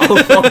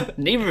 Oh, well,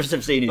 neither of us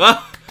have seen it.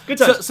 Well, Good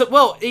times.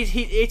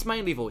 it's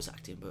mainly voice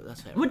acting, but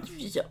that's fair.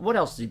 What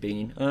else has he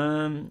been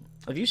in?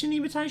 Have you seen the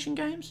Imitation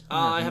Games?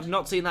 I have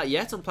not seen that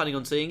yet. I'm planning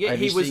on seeing it. Have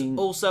He you was seen-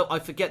 also, I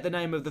forget the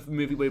name of the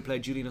movie where he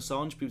played Julian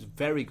Assange, but he was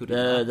very good at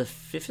that. The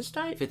Fifth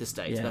Estate. Fifth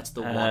Estate, Yeah. that's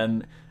the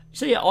one.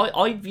 So yeah,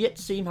 I've yet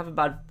to see him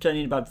turn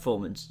in a bad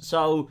performance.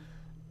 So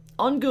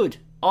I'm good.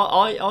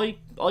 I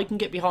can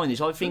get behind this.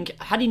 I think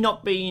had he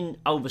not been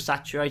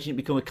oversaturated, it'd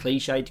become a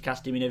cliche to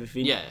cast him in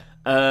everything.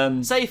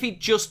 Yeah. Say if he'd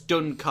just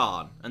done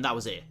Khan and that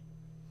was it,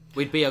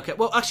 we'd be okay.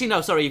 Well, actually,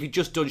 no, sorry. If he'd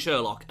just done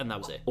Sherlock and that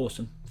was it.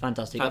 Awesome,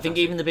 fantastic. I Fantastic. think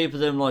even the people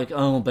that are like,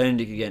 oh,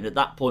 Benedict again, at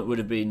that point would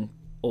have been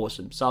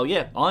awesome. So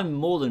yeah, I'm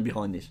more than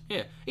behind this.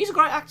 Yeah, he's a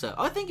great actor.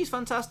 I think he's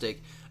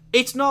fantastic.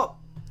 It's not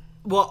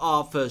what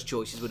our first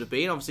choices would have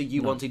been. Obviously,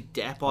 you wanted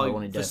Depp. I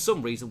wanted for Depp.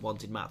 some reason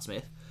wanted Matt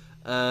Smith.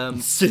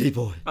 Silly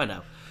boy. I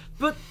know,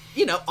 but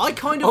you know, I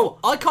kind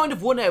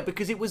of won out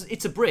because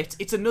it's a Brit.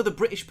 It's another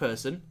British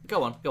person.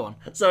 Go on.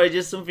 Sorry,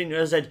 just something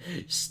I said.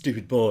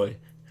 Stupid boy.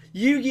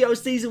 Yu-Gi-Oh!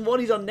 Season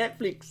 1 is on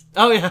Netflix.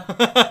 Oh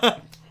yeah.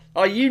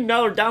 Oh, you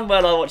know damn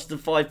well I watched the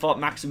 5-part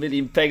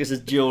Maximilian Pegasus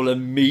duel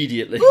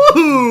immediately.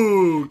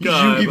 Ooh,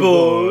 Yugi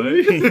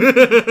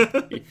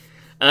boy.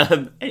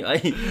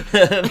 Anyway,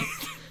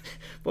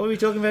 what were we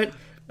talking about?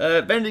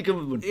 Benedict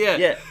Cumberbatch. Yeah.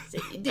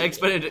 Yeah.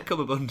 Ex-Benedict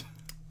Cumberbatch.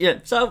 Yeah.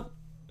 So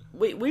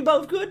we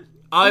both good.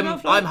 We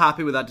both like- I'm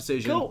happy with that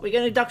decision. Cool. We're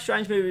getting a Doctor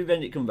Strange movie with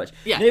Benedict Cumberbatch.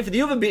 Yeah. Now, for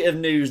the other bit of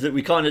news that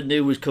we kind of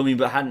knew was coming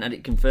but hadn't had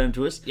it confirmed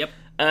to us. Yep.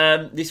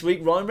 This week,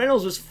 Ryan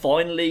Reynolds was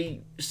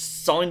finally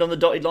signed on the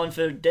dotted line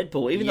for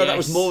Deadpool, even though that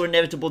was Yes. more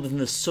inevitable than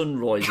the sun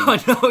rising. I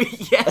know,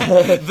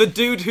 yeah. The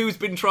dude who's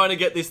been trying to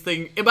get this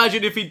thing.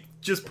 Imagine if he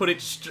just put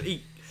it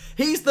straight.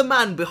 He's the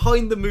man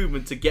behind the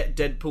movement to get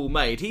Deadpool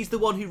made. He's the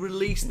one who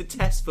released the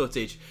test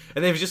footage,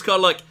 and they were just kind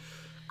of like,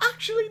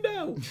 actually,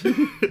 no.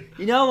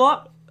 You know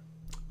what?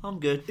 I'm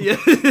good. Yeah.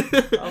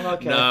 I'm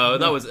okay. No,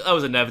 that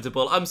was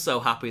inevitable. I'm so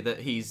happy that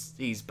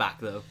he's back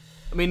though.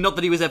 I mean, not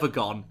that he was ever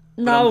gone,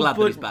 but I'm glad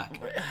that he's back.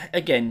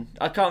 Again,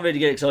 I can't really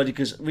get excited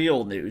because we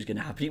all knew it was going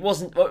to happen. It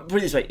wasn't. Put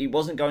it this way, it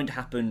wasn't going to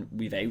happen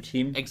without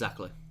him.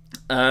 Exactly.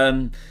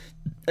 And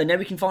now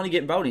we can finally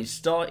get rolling. He's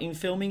starting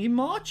filming in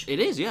March, It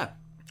is, yeah.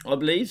 I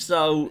believe.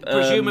 So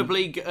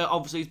Presumably,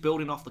 obviously, he's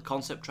building off the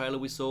concept trailer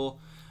we saw.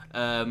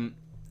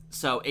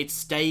 So it's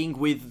staying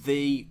with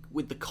the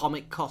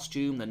comic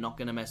costume. They're not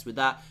going to mess with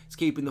that. It's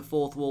keeping the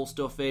fourth wall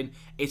stuff in.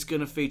 It's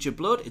going to feature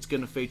blood. It's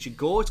going to feature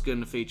gore. It's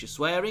going to feature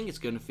swearing. It's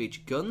going to feature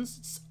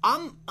guns.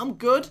 I'm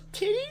good.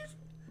 titties.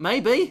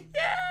 Maybe.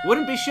 Yeah.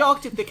 Wouldn't be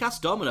shocked if they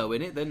cast Domino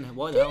in it. Then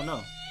why the hell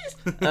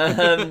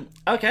no?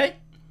 Okay.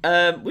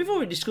 We've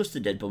already discussed the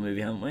Deadpool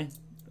movie, haven't we?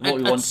 What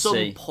we At want to some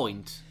see.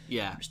 point,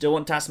 yeah. Still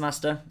want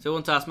Taskmaster. So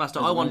on Taskmaster,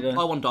 I want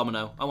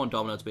Domino. I want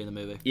Domino to be in the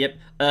movie. Yep.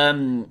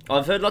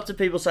 I've heard lots of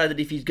people say that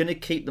if he's going to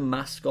keep the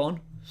mask on,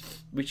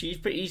 which he's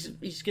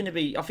going to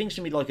be, I think it's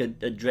going to be like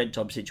a Dread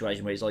type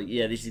situation where he's like,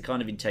 yeah, this is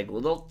kind of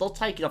integral. They'll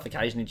take it off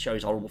occasionally to show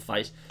his horrible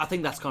face. I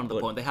think that's kind of the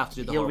point. They have to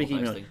do the He'll be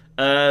horrible keeping face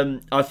it on.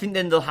 thing. I think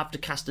then they'll have to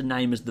cast a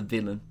name as the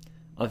villain.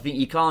 I think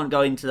you can't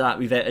go into that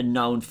without a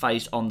known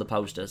face on the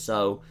poster.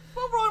 So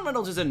Well, Ryan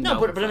Reynolds is a no, known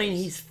but I mean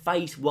face. his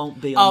face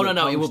won't be on Oh the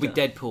no, poster. it will be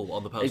Deadpool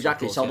on the poster.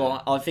 Exactly. Of course, So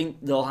yeah. I think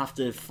they'll have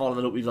to follow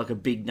that up with like a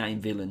big name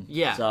villain.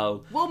 Yeah.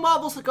 So well,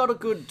 Marvel's got a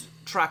good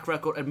track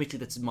record. Admittedly,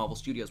 that's Marvel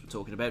Studios we're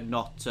talking about,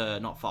 not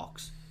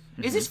Fox.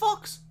 Is this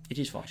Fox? it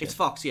is Fox. It's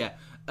Fox, yeah.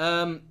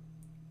 And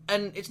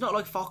it's not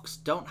like Fox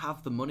don't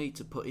have the money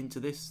to put into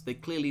this. They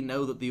clearly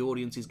know that the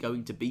audience is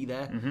going to be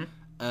there.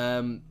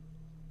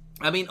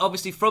 I mean,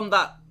 obviously, from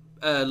that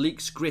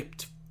leaked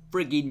script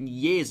friggin'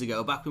 years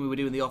ago, back when we were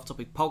doing the Off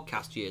Topic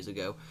podcast years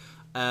ago,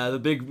 the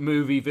big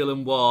movie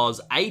villain was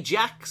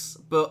Ajax,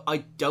 but I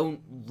don't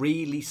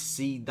really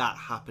see that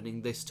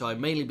happening this time,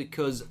 mainly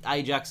because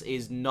Ajax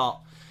is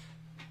not...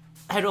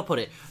 How do I put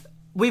it?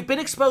 We've been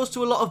exposed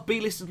to a lot of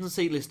B-listers and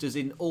C-listers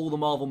in all the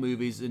Marvel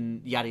movies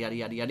and yada yada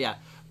yada yada yada,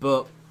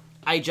 but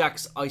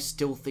Ajax I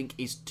still think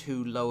is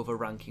too low of a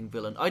ranking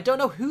villain. I don't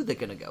know who they're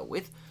going to go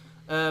with.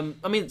 I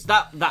mean,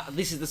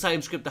 this is the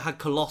same script that had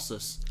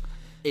Colossus.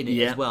 in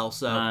it as well.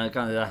 So can't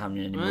do that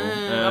happening anymore.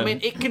 I mean,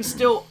 it can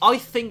still. I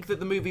think that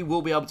the movie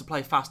will be able to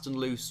play fast and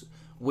loose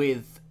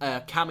with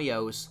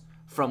cameos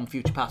from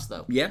Future Past,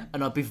 though. Yeah.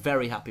 And I'd be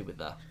very happy with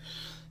that.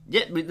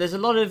 Yeah, but there's a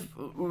lot of...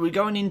 We're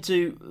going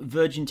into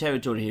virgin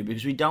territory here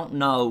because we don't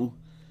know...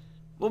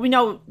 Well, we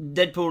know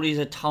Deadpool is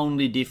a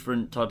totally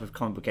different type of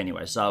comic book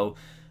anyway, so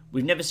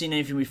we've never seen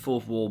anything with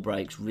fourth wall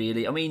breaks,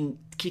 really. I mean,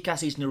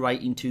 Kick-Ass is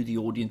narrating to the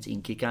audience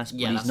in Kick-Ass,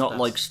 but he's not,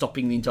 like,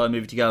 stopping the entire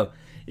movie to go,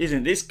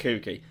 isn't this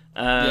kooky?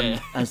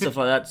 And stuff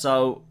like that,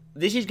 so...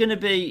 This is going to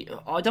be...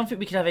 I don't think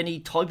we can have any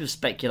type of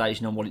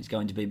speculation on what it's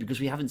going to be because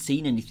we haven't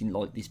seen anything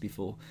like this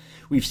before.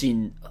 We've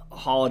seen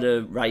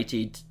harder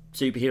rated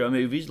superhero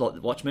movies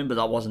like Watchmen, but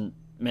that wasn't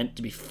meant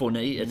to be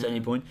funny at any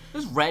point.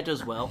 There's Red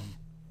as well.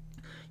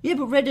 Yeah,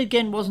 but Red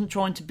again wasn't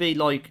trying to be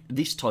like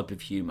this type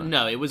of humour.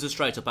 No, it was a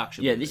straight up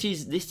action Yeah, movie.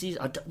 this is.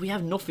 We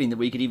have nothing that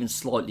we could even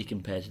slightly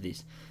compare to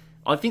this.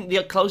 I think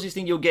the closest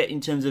thing you'll get in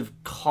terms of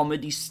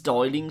comedy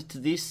stylings to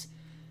this,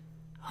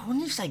 I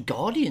wouldn't say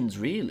Guardians,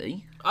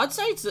 really. I'd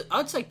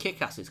say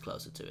Kick-Ass is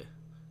closer to it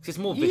because it's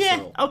more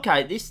visceral. Yeah,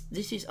 okay. This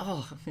is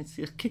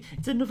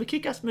it's another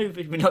Kick-Ass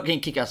movie. We're not getting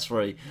Kick-Ass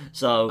 3,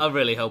 so I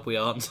really hope we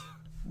aren't.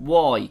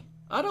 why?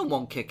 I don't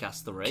want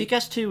Kick-Ass 3.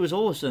 Kick-Ass 2 was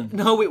awesome.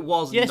 No, it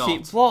was Yes, not.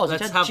 it was.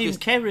 It had Jim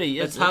Carrey.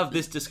 Let's have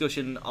this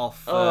discussion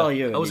off.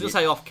 You're I was going to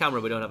say off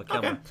camera. We don't have a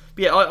camera. Okay.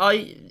 But yeah,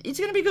 it's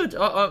going to be good.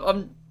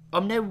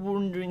 I'm now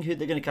wondering who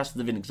they're going to cast as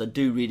the villain because I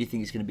do really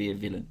think it's going to be a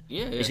villain.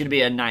 Yeah. It's going to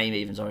be a name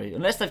even, sorry.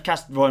 Unless they've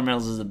cast Ryan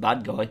Reynolds as a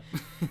bad guy.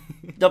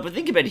 No, but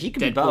think about it, he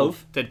could be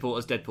both. Deadpool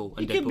as Deadpool.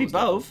 He could be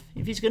both.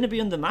 If he's going to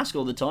be under mask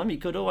all the time, he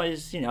could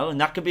always,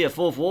 and that could be a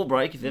fourth wall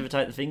break if they ever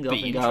take the finger off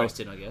and go...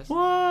 interesting, I guess.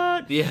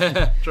 What?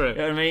 Yeah, true. You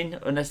know what I mean?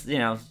 Unless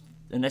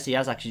he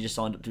has actually just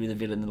signed up to be the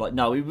villain. They're like,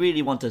 no, we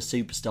really want a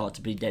superstar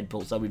to be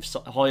Deadpool, so we've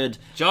hired...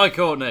 Jai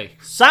Courtney.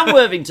 Sam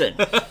Worthington!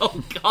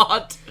 Oh,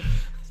 God.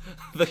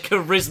 The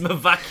charisma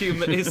vacuum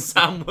that is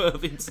Sam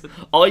Worthington.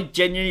 I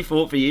genuinely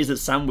thought for years that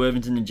Sam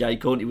Worthington and Jai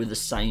Courtney were the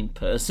same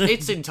person.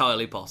 It's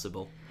entirely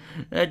possible.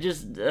 They're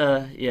just,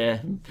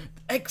 yeah.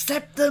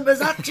 Accept them as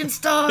action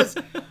stars!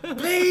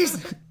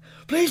 Please!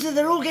 Please,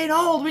 they're all getting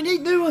old. We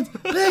need new ones.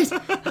 Please!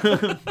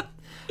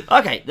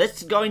 Okay,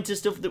 let's go into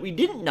stuff that we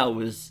didn't know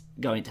was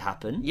going to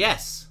happen.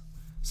 Yes.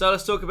 So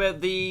let's talk about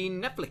the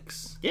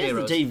Netflix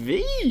heroes. The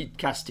TV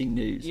casting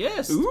news.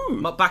 Yes. Ooh.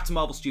 Back to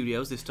Marvel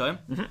Studios this time.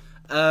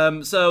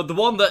 So the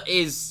one that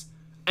is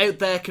out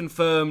there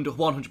confirmed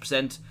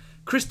 100%,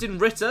 Kristen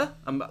Ritter,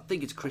 I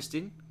think it's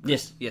Kristen.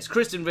 Yes. Yes,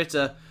 Kristen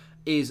Ritter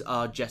is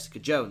our Jessica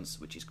Jones,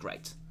 which is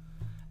great.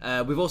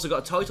 We've also got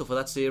a title for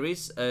that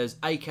series as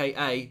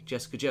AKA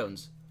Jessica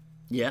Jones.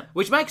 Yeah.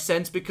 Which makes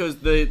sense because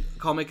the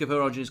comic of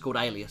her origin is called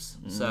Alias.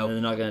 So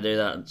they're not going to do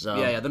that. So.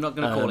 Yeah, they're not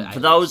going to call it Alias.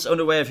 For those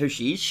unaware of who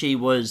she is, she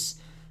was...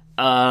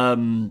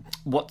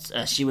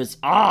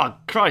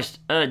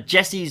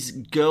 Jesse's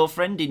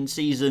girlfriend in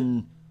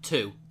season...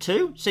 2.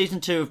 Season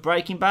 2 of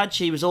Breaking Bad.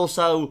 She was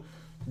also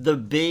the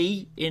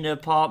bee in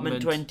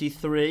Apartment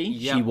 23.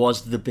 Yep. She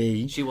was the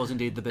bee. She was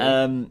indeed the bee.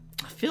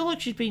 I feel like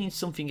she's been in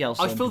something else.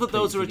 I feel that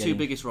those are her two forgetting.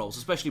 biggest roles,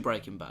 especially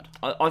Breaking Bad.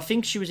 I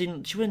think she was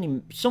in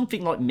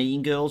something like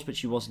Mean Girls, but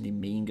she wasn't in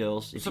Mean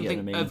Girls, if Something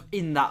you get what I mean.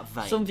 in that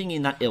vein. Something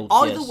in that ilk,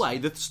 Either yes. way,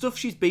 the stuff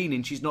she's been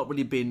in, she's not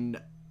really been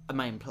a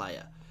main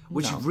player,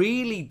 which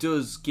really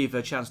does give her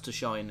a chance to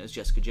shine as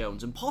Jessica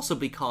Jones and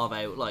possibly carve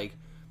out like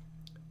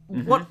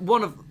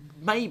one of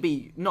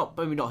maybe not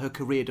her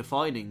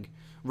career-defining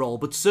role,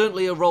 but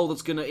certainly a role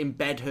that's going to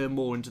embed her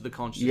more into the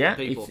consciousness of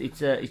people.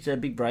 It's a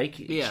big break.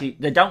 Yeah.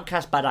 They don't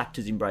cast bad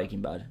actors in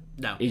Breaking Bad.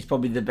 No. It's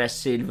probably the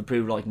best seal of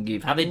approval I can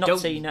give. Having not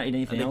seen that in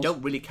anything and else. they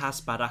don't really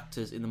cast bad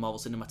actors in the Marvel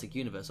Cinematic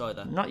Universe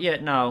either. Not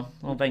yet, no.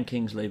 Well, Ben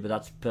Kingsley, but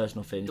that's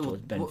personal feelings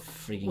towards Ben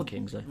freaking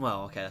Kingsley.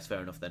 Well, okay, that's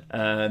fair enough then.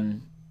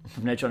 I'm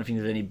now trying to think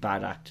of any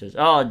bad actors.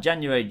 Oh,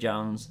 January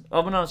Jones.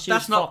 Oh, but no, she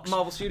That's was not Fox.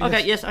 Marvel Studios.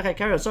 Okay, yes, okay,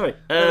 carry on, sorry.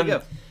 There we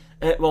go.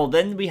 Well,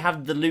 then we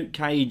have the Luke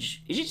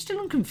Cage. Is it still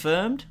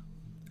unconfirmed?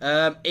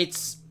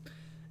 It's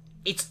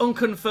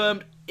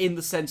unconfirmed in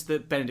the sense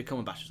that Benedict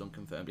Cumberbatch is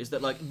unconfirmed. Is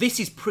that like this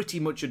is pretty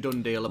much a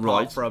done deal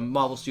apart from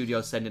Marvel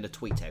Studios sending a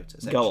tweet out.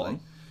 Essentially. Go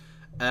on.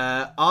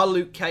 Our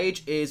Luke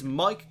Cage is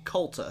Mike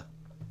Coulter.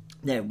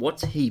 Now,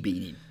 what's he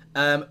been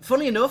in?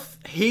 Funny enough,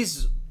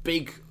 his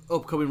big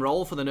upcoming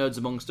role for the nerds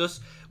amongst us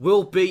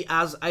will be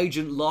as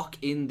Agent Locke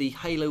in the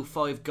Halo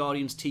 5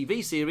 Guardians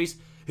TV series,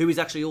 who is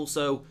actually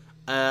also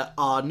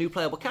our new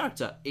playable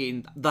character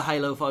in the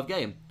Halo 5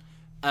 game.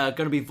 Going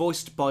to be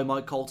voiced by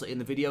Mike Coulter in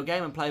the video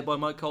game and played by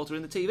Mike Coulter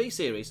in the TV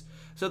series.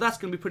 So that's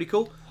going to be pretty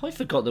cool. I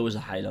forgot there was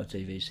a Halo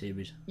TV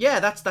series. Yeah,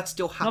 that's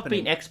still Not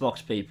happening. being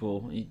Xbox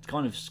people, it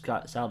kind of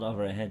sailed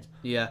over our heads.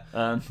 Yeah.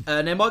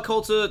 Now, Mike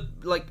Coulter,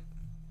 like,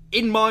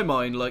 in my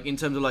mind, like, in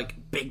terms of,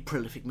 like, big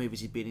prolific movies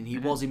he's been in, he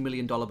was in $1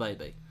 Million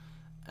Baby.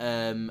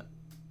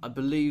 I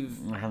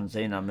believe... I haven't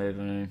seen that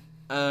movie.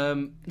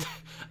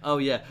 Oh,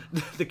 yeah.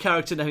 The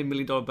character name in $1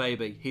 Million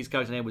Baby, his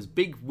character name was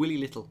Big Willie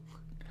Little.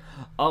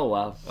 Oh,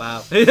 wow.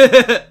 Wow.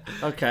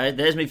 Okay,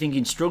 there's me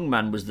thinking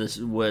Strongman was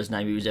the worst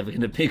name he was ever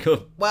going to pick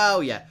up.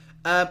 Well, yeah.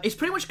 It's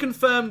pretty much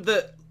confirmed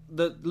that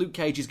that Luke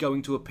Cage is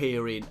going to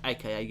appear in,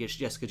 aka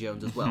Jessica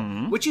Jones as well,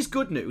 which is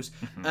good news.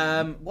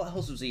 What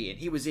else was he in?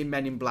 He was in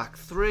Men in Black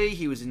 3.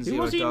 He was in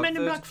Zero Was he in Dark Men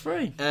in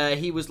Thirty. Black 3?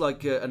 He was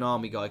like an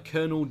army guy.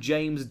 Colonel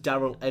James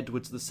Darrell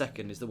Edwards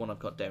II is the one I've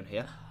got down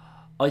here.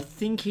 I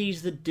think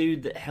he's the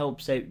dude that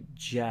helps out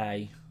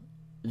Jay,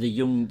 the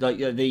young, like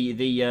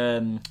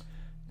the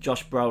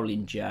Josh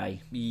Brolin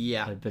Jay.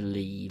 Yeah, I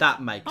believe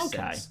that makes Okay.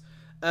 sense.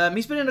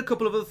 He's been in a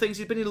couple of other things.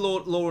 He's been in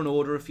Law and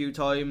Order a few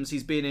times.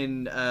 He's been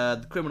in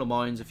The Criminal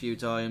Minds a few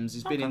times.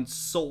 He's been in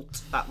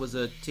Salt. That was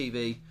a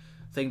TV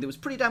thing that was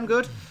pretty damn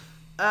good.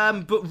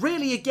 But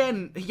really,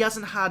 again, he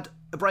hasn't had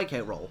a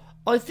breakout role.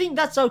 I think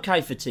that's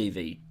okay for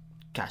TV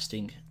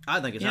casting. I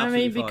think it's You know what I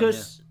mean? absolutely fine.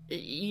 Because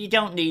you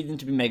don't need them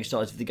to be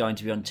megastars if they're going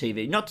to be on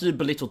TV. Not to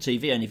belittle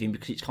TV or anything,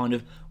 because it's kind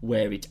of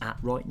where it's at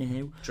right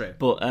now. True.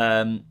 But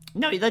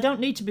no, they don't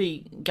need to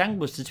be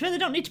gangbusters. They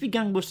don't need to be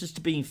gangbusters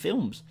to be in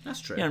films. That's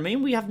true. You know what I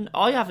mean?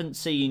 I haven't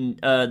seen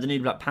the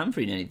new Black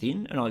Panther in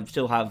anything, and I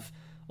still have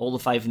all the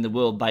faith in the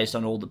world based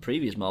on all the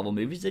previous Marvel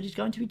movies that he's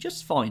going to be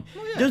just fine.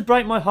 It does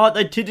break my heart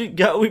they didn't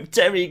go with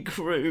Terry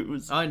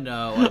Crews. I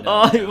know.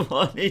 I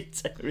wanted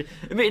Terry.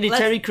 Admittedly,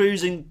 Terry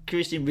Crews and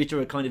Christian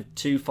Ritter are kind of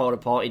too far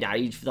apart in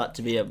age for that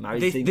to be a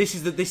married thing. This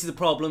is the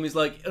problem. Is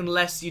like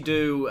unless you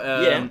do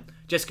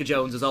Jessica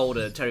Jones as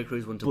older, Terry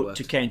Crews wouldn't have But worked.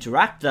 to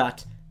counteract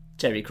that,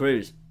 Terry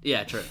Crews.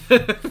 Yeah, true.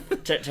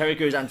 Terry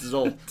Crews answers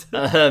all.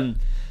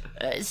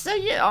 So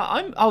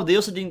yeah, they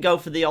also didn't go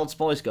for the Old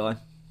Spice guy.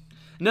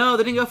 No,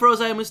 they didn't go for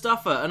Isaiah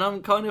Mustafa, and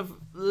I'm kind of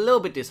a little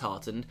bit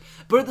disheartened.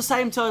 But at the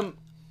same time,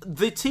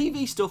 the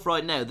TV stuff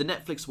right now, the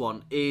Netflix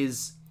one,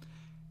 is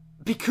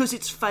because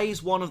it's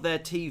phase one of their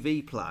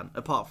TV plan,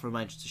 apart from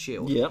Agents of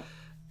S.H.I.E.L.D.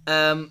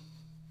 Yep.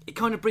 It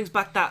kind of brings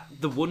back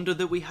the wonder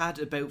that we had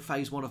about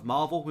phase one of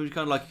Marvel. We were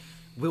kind of like,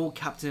 will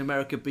Captain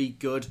America be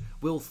good?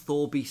 Will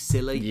Thor be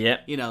silly?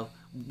 Yep. You know,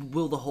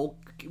 will the Hulk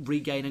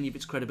regain any of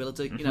its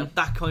credibility? You know,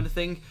 that kind of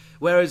thing.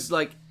 Whereas,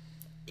 like,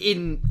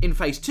 in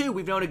phase two,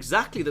 we've known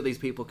exactly that these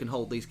people can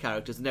hold these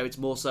characters, and now it's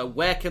more so,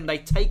 where can they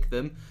take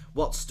them?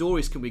 What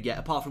stories can we get,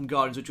 apart from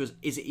Guardians, which was,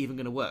 is it even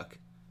going to work?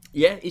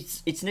 Yeah,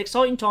 it's an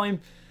exciting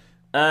time.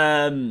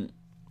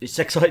 It's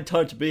an exciting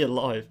time to be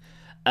alive.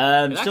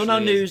 Still no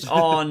actually news is.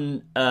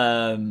 on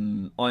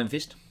Iron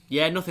Fist.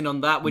 Yeah, nothing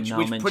on that, which No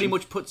pretty mention.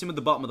 much puts him at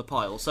the bottom of the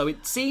pile. So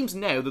it seems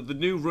now that the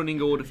new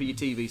running order for your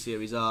TV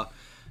series are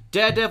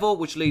Daredevil,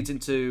 which leads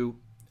into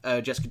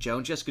Jessica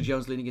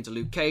Jones leading into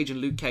Luke Cage, and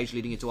Luke Cage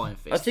leading into Iron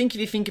Fist. I think if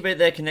you think about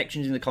their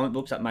connections in the comic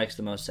books, that makes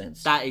the most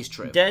sense. That is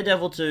true.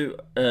 Daredevil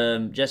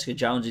to Jessica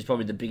Jones is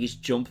probably the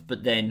biggest jump,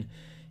 but then,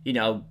 you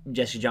know,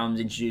 Jessica Jones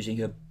introducing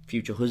her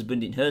future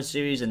husband in her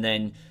series, and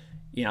then,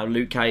 you know,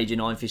 Luke Cage and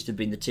Iron Fist have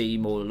been the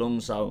team all along,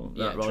 so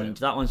Yeah, that rolling true.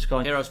 into that one's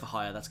kind. Heroes for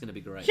Hire, that's going to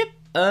be great.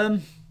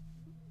 Yep.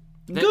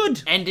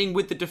 Good. Ending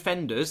with the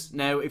Defenders.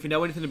 Now, if you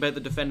know anything about the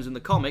Defenders in the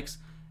comics,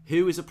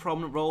 who is a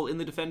prominent role in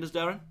the Defenders,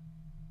 Darren?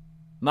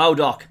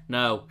 MODOK.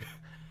 No.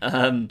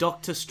 Um,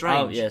 Doctor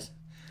Strange. Oh, yes.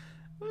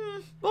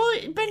 Well,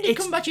 Benedict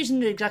Cumberbatch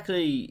isn't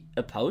exactly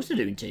opposed to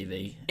doing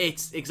TV.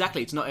 It's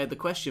not out of the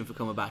question for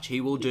Cumberbatch. He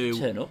will do.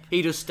 Turn up.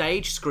 He does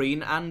stage,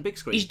 screen, and big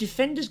screen. Is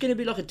Defenders going to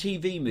be like a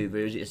TV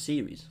movie, or is it a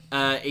series?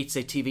 It's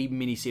a TV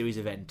miniseries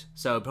event,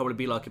 so it'll probably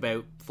be like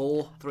about three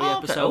Oh, okay.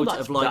 episodes Oh,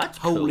 of like, that's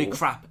holy cool.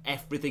 crap,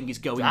 everything is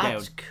going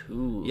That's down.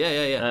 cool.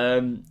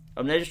 Yeah.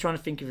 I'm now just trying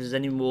to think if there's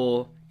any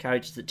more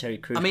characters that Terry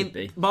Crews I could be.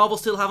 mean, Marvel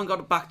still haven't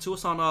got back to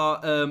us on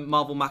our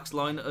Marvel Max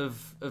line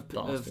of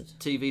Bastards.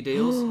 TV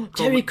deals.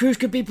 Terry Crews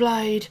could be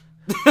Blade.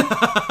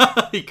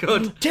 He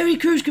could. Terry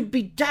Crews could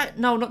be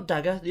no, not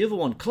Dagger. The other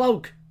one,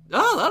 Cloak.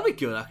 Oh, that'd be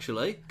good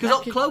actually. Because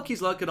That could- Cloak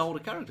is like an older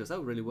character, so that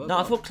would really work. No, I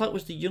well. thought Cloak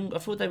was the young. I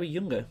thought they were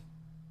younger.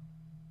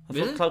 I thought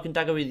Really? Cloak and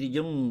Dagger were the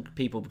young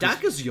people. Because,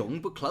 Dagger's young,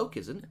 but Cloak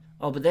isn't.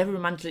 oh, but they're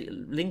romantically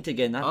linked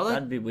again. Are they?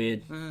 That'd be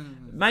weird.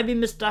 Maybe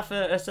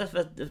Mustafa,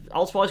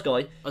 Old Spice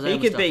guy. Isaiah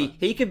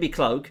He could be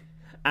Cloak,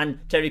 and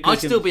Terry Crews.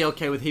 I'd still be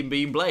okay with him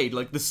being Blade,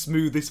 like the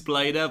smoothest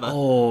Blade ever.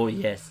 Oh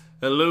yes.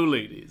 Hello,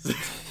 ladies.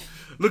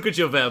 Look at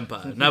your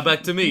vampire. Now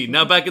back to me.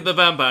 Now back at the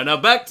vampire. Now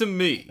back to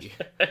me.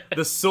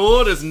 The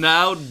sword is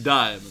now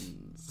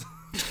diamonds.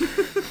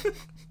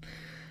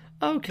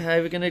 Okay,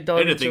 we're gonna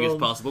dive Anything into is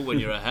possible when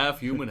you're a half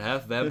human,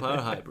 half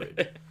vampire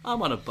hybrid.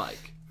 I'm on a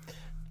bike.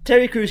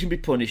 Terry Crews can be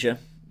Punisher.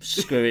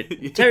 Screw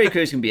it. Terry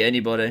Crews can be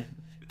anybody.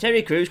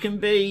 Terry Crews can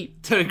be.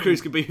 Terry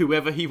Crews can be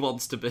whoever he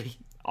wants to be.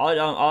 I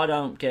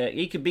don't care.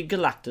 He could be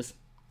Galactus.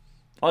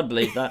 I'd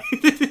believe that.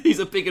 He's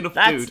a big enough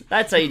dude.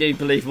 That's how you do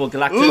believable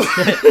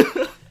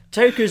Galactus.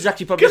 Terry Crews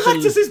actually probably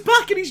Galactus is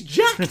back and he's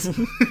jacked.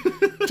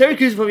 Terry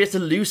Crews probably has to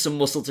lose some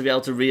muscle to be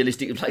able to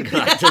realistically play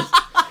Galactus.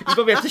 He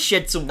probably has to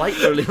shed some weight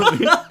for a little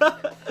bit.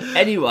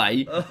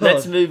 Anyway,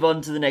 let's move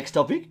on to the next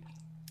topic.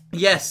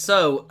 Yes,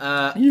 so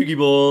Yugi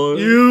boy.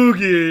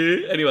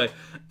 Yugi. Anyway,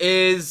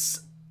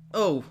 is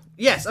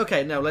yes,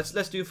 okay, now let's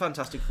do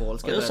Fantastic Four.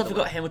 Let's I get also that out of the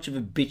forgot way. how much of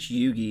a bitch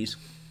Yugi is.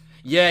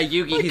 Yeah,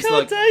 Yugi I he's can't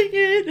like take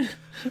it.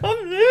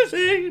 I'm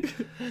losing.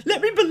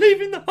 Let me believe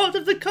in the heart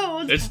of the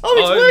cards. It's It's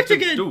time worked to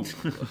again. do.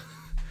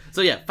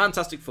 So yeah,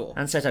 Fantastic Four.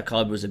 And Seto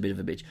Kaiba was a bit of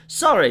a bitch.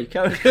 Sorry,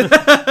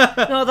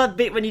 no, that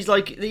bit when he's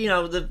like,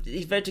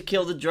 he's about to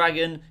kill the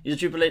dragon, he's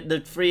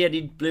the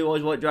three-headed,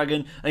 blue-eyed white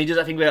dragon, and he does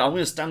that thing where I'm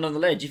going to stand on the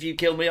ledge. If you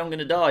kill me, I'm going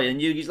to die. And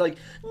Yugi's like,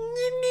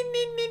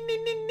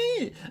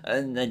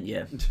 and then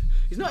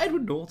He's not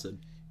Edward Norton.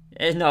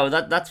 No,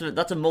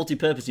 that's a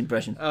multi-purpose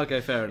impression.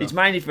 Okay, fair enough. It's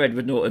mainly for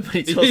Edward Norton, but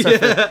it's also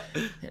for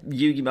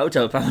Yugi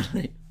Moto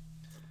apparently.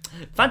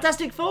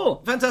 Fantastic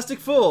Four.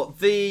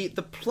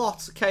 The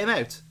plot came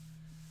out.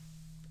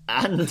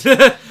 And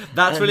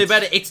that's really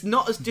bad. It's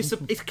not as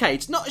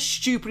it's not as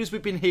stupid as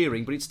we've been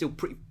hearing, but it's still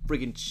pretty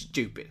friggin'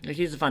 stupid.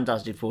 Here's the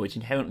Fantastic Four. It's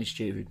inherently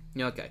stupid.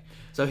 Okay,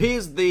 so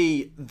here's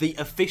the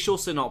official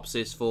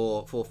synopsis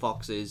for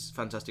Fox's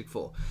Fantastic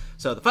Four.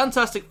 So the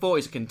Fantastic Four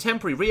is a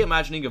contemporary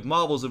reimagining of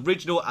Marvel's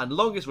original and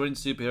longest-running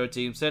superhero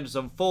team, centers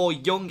on 4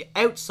 young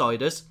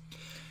outsiders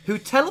who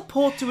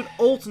teleport to an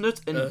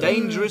alternate and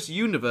dangerous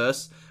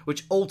universe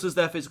which alters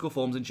their physical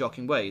forms in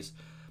shocking ways.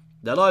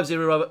 Their lives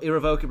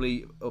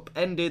irrevocably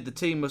upended, the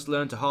team must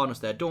learn to harness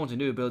their daunting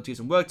new abilities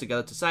and work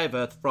together to save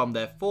Earth from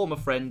their former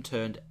friend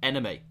turned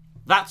enemy.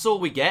 That's all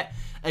we get.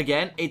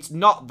 Again, it's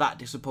not that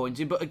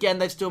disappointing, but again,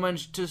 they've still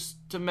managed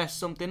to mess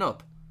something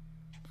up.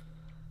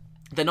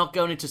 They're not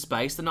going into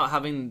space, they're not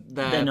having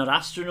their... They're not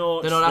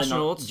astronauts. They're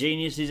not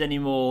geniuses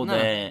anymore, No.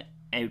 They're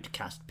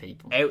outcast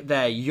people. Out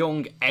there,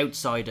 young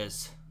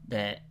outsiders.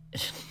 They're...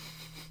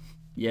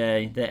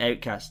 Yeah, they're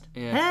outcast.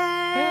 Yeah.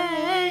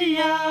 Hey,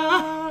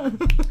 yeah.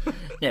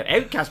 Now,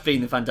 Outcast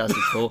being the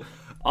Fantastic Four,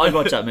 I'd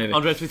watch that movie.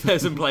 Andre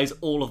 3000 plays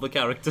all of the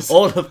characters.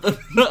 All of them.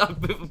 I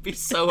would be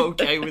so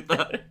okay with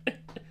that.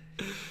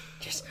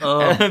 Yes.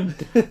 Oh.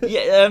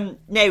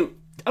 Now,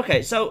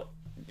 okay, so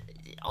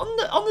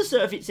on the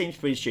surface it seems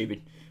pretty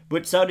stupid,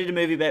 but so did a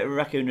movie about a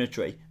raccoon in a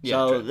tree. Yeah,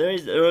 so true.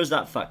 there is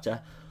that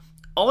factor.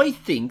 I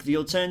think the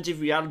alternative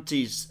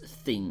realities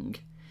thing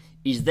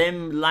is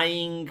them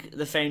laying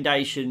the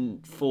foundation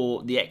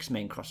for the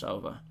X-Men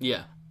crossover.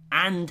 Yeah.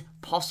 And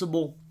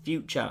possible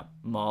future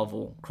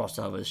Marvel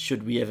crossovers,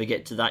 should we ever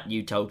get to that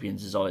utopian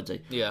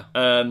society. Yeah.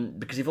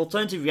 Because if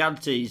alternative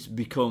realities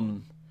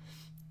become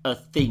a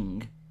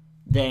thing,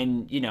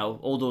 then,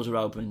 all doors are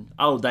open.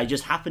 Oh, they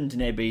just happen to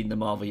now be in the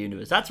Marvel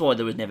Universe. That's why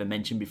there was never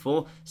mentioned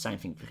before. Same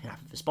thing can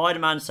happen for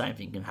Spider-Man, same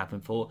thing can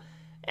happen for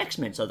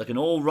X-Men, so they can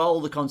all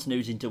roll the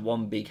continuity into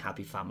one big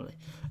happy family.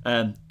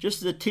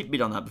 Just as a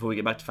tidbit on that before we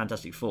get back to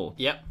Fantastic Four.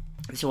 Yep.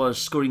 So I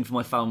was scurrying for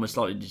my phone, was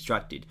slightly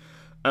distracted.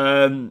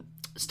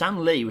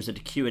 Stan Lee was at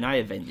a Q&A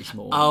event this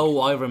morning. Oh,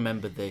 I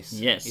remember this.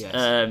 Yes.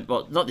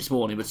 Well, not this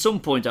morning, but some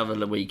point over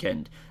the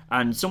weekend.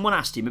 And someone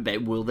asked him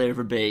about, will there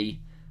ever be,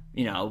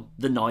 the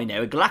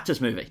 9-hour Galactus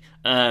movie?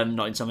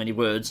 Not in so many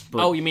words,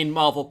 but... Oh, you mean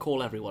Marvel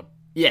Call Everyone?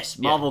 Yes,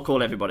 Marvel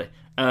Call Everybody.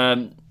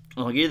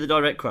 I'll give you the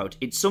direct quote.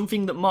 It's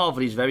something that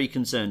Marvel is very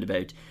concerned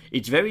about.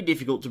 It's very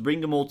difficult to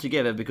bring them all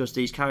together because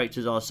these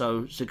characters are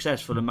so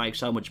successful and make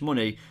so much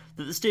money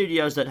that the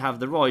studios that have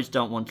the rights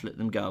don't want to let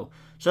them go.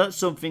 So that's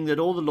something that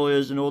all the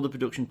lawyers and all the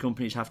production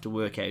companies have to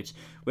work out.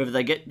 Whether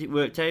they get it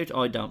worked out,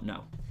 I don't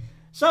know.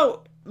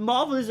 So,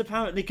 Marvel is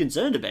apparently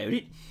concerned about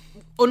it.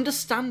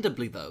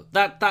 Understandably, though.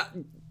 That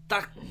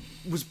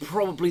was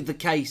probably the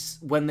case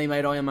when they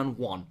made Iron Man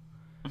 1.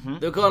 Mm-hmm.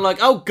 They were kind of like,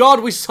 oh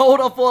god, we sold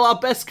off all our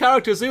best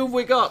characters, who have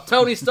we got?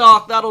 Tony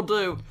Stark, that'll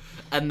do.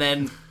 And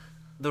then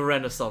the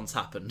Renaissance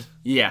happened.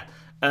 Yeah.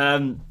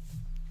 So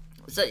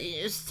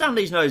Stan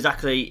Lee's not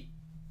exactly,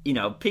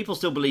 people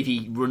still believe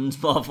he runs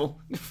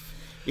Marvel.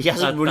 He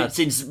hasn't run it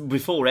since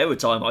before our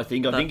time, I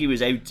think. I think he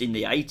was out in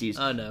the 80s.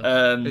 I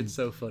know. It's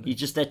so funny. He's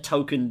just their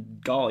token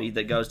guy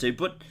that goes to.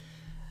 But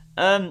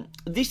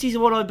this is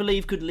what I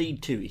believe could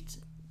lead to it.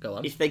 Go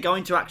on. If they're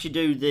going to actually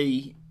do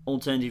the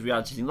alternative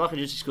reality thing, like I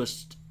just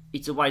discussed,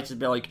 it's a way to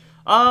be like,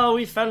 oh,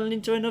 we fell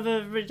into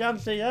another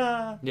reality,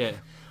 Yeah.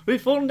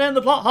 we've fallen down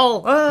the plot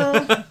hole,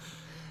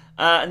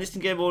 and this can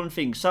get more than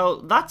things.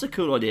 So that's a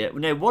cool idea.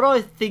 Now, what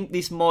I think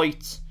this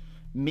might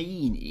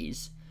mean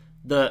is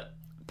that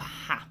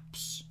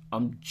perhaps,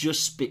 I'm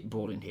just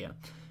spitballing here,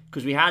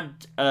 because we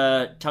had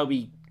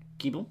Tony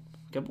Kebbell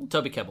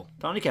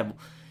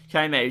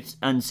came out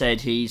and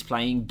said he's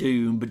playing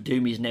Doom, but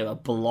Doom is now a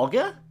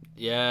blogger.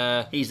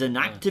 Yeah. He's an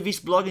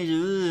activist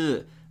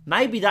blogger.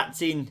 Maybe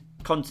that's in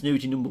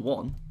continuity number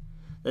 1.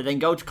 They then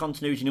go to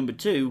continuity number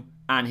 2,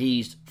 and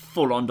he's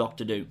full on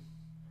Doctor Doom.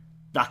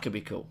 That could be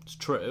cool. It's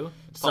true.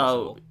 It's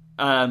so,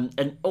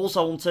 and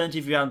also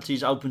alternative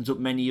realities opens up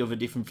many other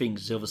different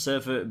things. Silver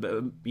Surfer,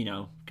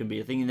 can be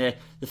a thing in there.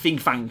 The Fing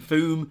Fang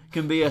Foom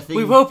can be a thing.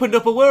 We've opened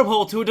up a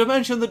wormhole to a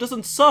dimension that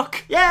doesn't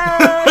suck.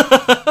 Yeah.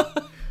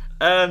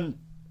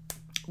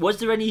 Was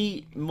there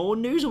any more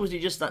news, or was it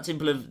just that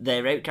simple of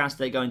their outcast?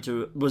 They're going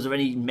to. Was there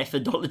any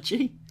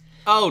methodology?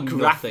 Oh,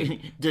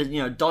 nothing.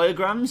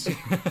 Diagrams,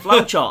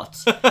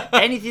 flowcharts,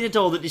 anything at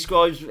all that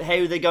describes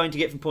how they're going to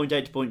get from point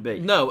A to point B.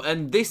 No,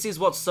 and this is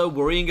what's so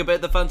worrying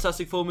about the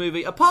Fantastic Four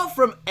movie. Apart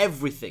from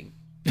everything,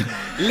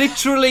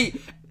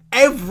 literally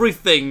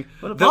everything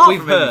that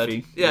we've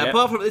heard. Yeah,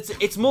 apart from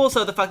it's more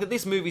so the fact that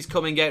this movie's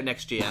coming out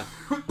next year,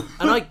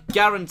 and I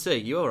guarantee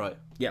you. All right.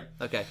 Yeah.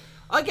 Okay.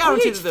 I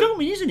guarantee it's that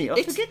filming, isn't it?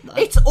 I forget that.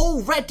 It's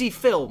already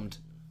filmed.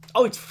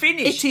 Oh, it's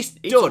finished. It is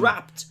it's done.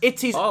 wrapped.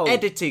 It is Oh.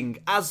 editing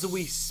as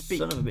we speak.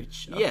 Son of a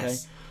bitch. Okay.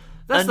 Yes.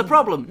 That's the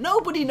problem.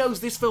 Nobody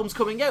knows this film's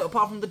coming out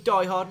apart from the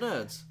die-hard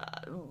nerds.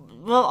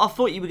 Well, I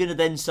thought you were going to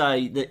then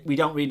say that we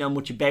don't really know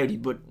much about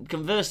it, but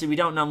conversely, we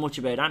don't know much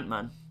about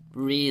Ant-Man.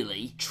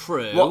 Really.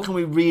 True. What can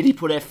we really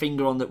put our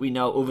finger on that we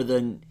know other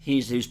than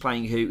here's who's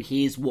playing who,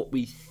 here's what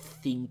we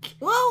think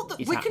Well,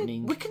 is we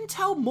happening. can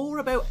tell more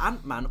about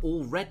Ant-Man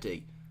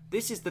already.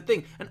 This is the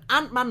thing. And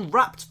Ant-Man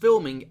wrapped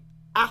filming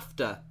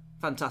after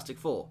Fantastic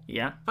Four.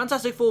 Yeah.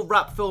 Fantastic Four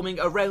wrapped filming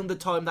around the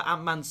time that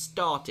Ant-Man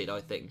started, I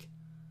think.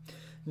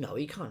 No,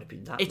 he can't have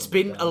been that It's long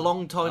been ago. a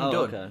long time Oh,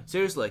 done. okay.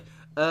 Seriously.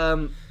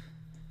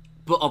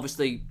 But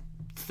obviously,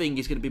 Thing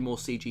is going to be more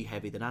CG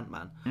heavy than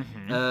Ant-Man.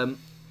 Mm-hmm.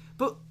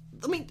 But,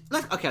 I mean,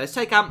 let's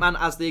take Ant-Man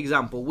as the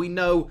example. We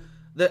know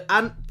that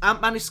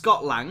Ant-Man is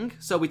Scott Lang,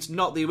 so it's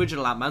not the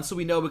original Ant-Man, so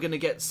we know we're going to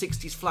get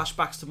 60s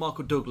flashbacks to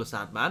Michael Douglas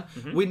Ant-Man.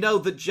 Mm-hmm. We know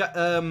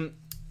that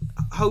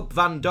Hope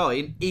Van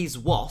Dyne is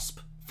Wasp,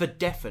 for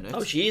definite.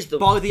 Oh, she is the...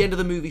 By the end of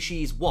the movie,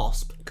 she is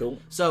Wasp. Cool.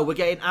 So we're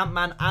getting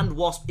Ant-Man and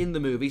Wasp in the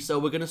movie, so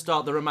we're going to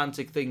start the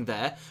romantic thing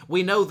there.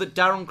 We know that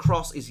Darren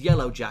Cross is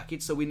Yellow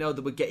Jacket, so we know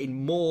that we're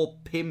getting more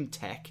Pym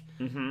tech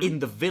in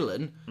the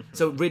villain.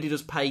 So it really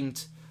does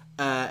paint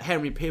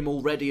Henry Pym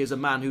already as a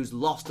man who's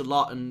lost a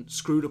lot and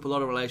screwed up a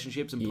lot of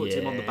relationships and puts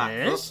him on the back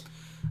foot. Yes.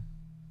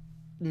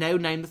 Now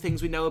name the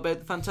things we know about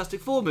the Fantastic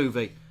Four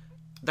movie.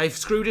 They've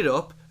screwed it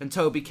up, and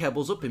Toby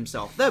Kebbell's up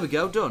himself. There we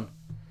go, done.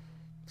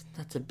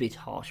 That's a bit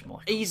harsh,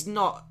 Mike. He's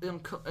not...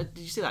 did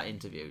you see that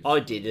interview? I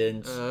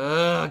didn't.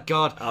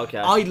 God. Okay.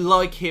 I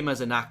like him as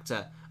an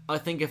actor. I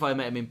think if I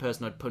met him in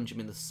person, I'd punch him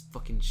in the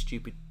fucking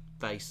stupid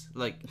face.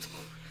 Like...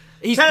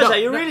 Tell us how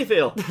you really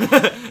feel.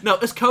 No,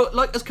 as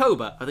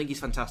Koba, I think he's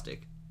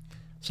fantastic.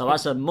 So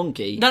that's a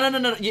monkey.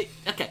 No.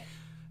 Okay.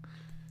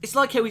 It's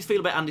like how we feel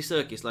about Andy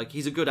Serkis. Like,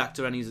 he's a good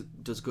actor and he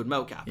does good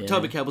mocap. Yeah.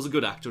 Toby Kebbell's a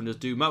good actor and does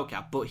do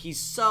mocap, but he's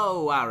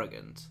so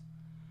arrogant.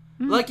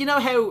 Like, you know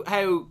how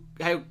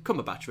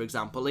Cumberbatch, for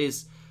example,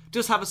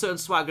 does have a certain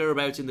swagger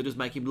about him that does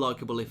make him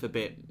likeable if a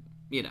bit,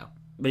 you know.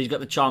 But he's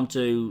got the charm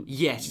to...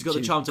 Yes, he's got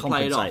the charm to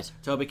play it off. compensate.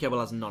 Toby Kebbell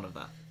has none of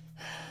that.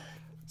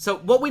 So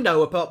what we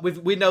know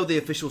we know the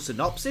official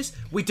synopsis.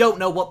 We don't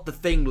know what the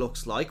Thing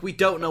looks like. We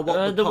don't know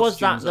what the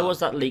costumes There are. was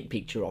that leaked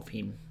picture of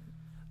him.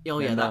 Oh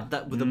yeah, Remember?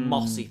 that with the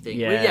mossy thing.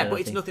 yeah, Well, yeah, but that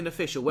it's thing. nothing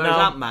official. Whereas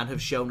No. Ant-Man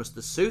have shown us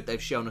the suit,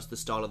 they've shown us the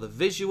style of the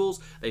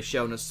visuals, they've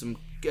shown us some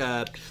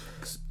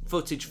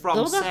footage from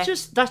No,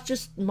 set. that's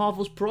just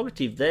Marvel's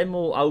prerogative. They're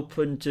more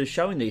open to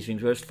showing these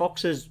things, whereas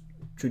Fox has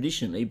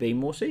traditionally been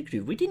more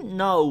secretive. We didn't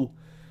know,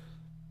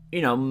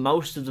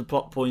 most of the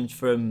plot points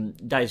from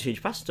Days of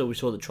Future Past until we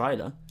saw the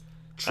trailer.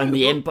 True, And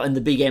the but- and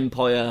the big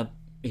empire,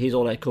 here's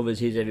all our covers,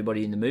 here's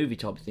everybody in the movie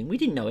type of thing. We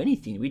didn't know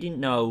anything. We didn't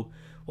know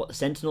what the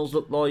Sentinels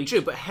looked like. True,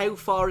 but how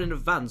far in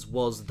advance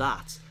was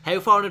that? How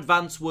far in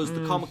advance was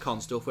the Comic-Con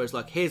stuff where it's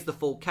like, here's the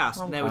full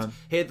cast, now it's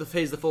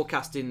here's the full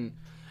cast in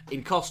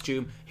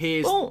costume,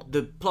 here's Well-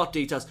 the plot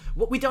details.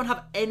 We don't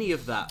have any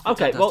of that. for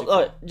Okay, Fantastic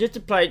well, Four. just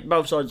to play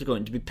both sides of the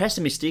coin, to be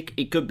pessimistic,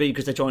 it could be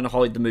because they're trying to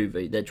hide the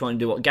movie. They're trying to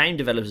do what game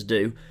developers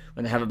do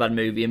when they have a bad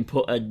movie and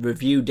put a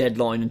review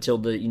deadline until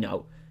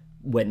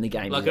when the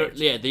game is out.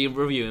 the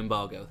review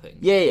embargo thing.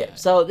 Yeah.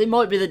 So it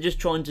might be they're just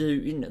trying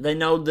to, they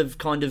know they've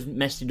kind of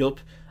messed it up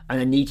and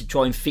they need to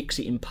try and fix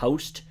it in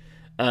post,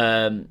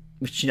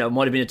 which,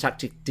 might have been a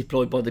tactic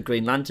deployed by the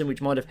Green Lantern,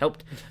 which might have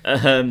helped.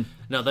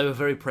 No, they were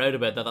very proud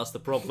about that. That's the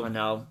problem. I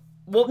know.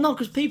 Well, no,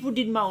 because people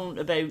did moan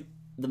about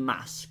the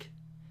mask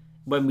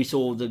when we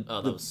saw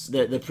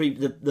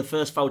the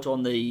first photo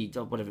on the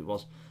whatever it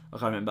was. I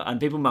can't remember. And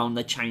people moaned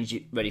they changed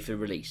it ready for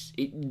release.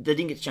 They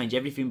didn't get to change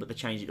everything, but they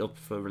changed it up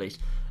for release.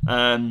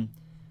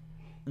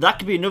 That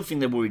could be another thing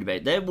they're worried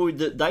about. They're worried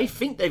that they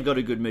think they've got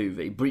a good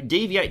movie, but it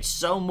deviates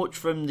so much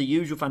from the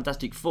usual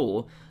Fantastic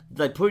Four.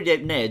 They put it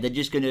out now. They're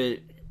just going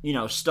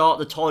to, start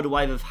the tidal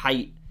wave of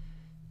hate,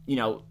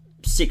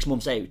 6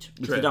 months out,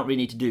 which True. they don't really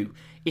need to do.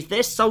 If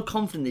they're so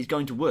confident that it's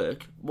going to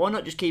work, why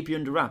not just keep it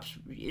under wraps?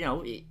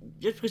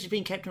 Just because it's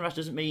being kept under wraps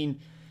doesn't mean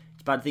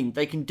it's a bad thing.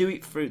 They can do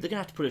it through. They're going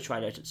to have to put a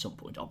trailer out at some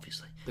point,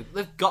 obviously.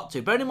 They've got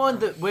to. Bearing in mind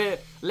that we're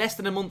less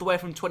than a month away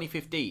from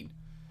 2015.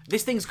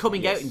 This thing's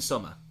coming out in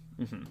summer.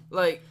 Mm-hmm.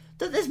 Like,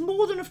 There's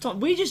more than enough time.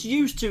 We're just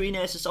used to, in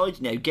our society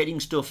now, getting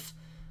stuff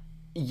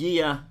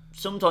year,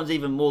 sometimes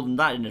even more than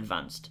that in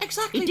advance.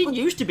 Exactly, It didn't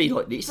but- used to be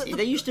like this.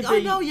 They used to be... I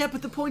know, yeah,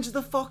 but the point is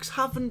the Fox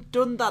haven't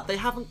done that. They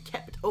haven't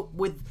kept up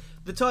with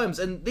the times,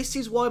 and this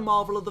is why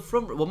Marvel are the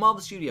front. Well,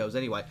 Marvel Studios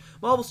anyway.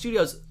 Marvel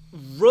Studios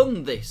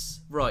run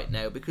this right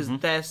now because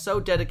they're so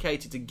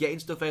dedicated to getting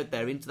stuff out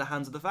there into the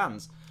hands of the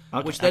fans,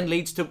 which then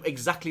leads to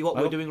exactly what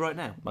we're doing right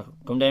now. Michael,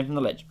 come down from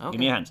the ledge. Give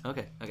me your hands.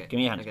 Okay. Give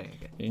me your hands. Okay.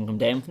 You can come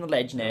down from the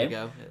ledge now. There we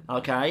go.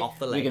 Okay. Off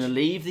the We're ledge. going to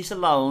leave this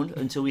alone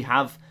until we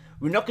have...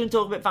 We're not going to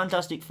talk about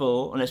Fantastic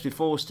Four unless we're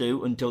forced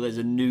to until there's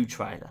a new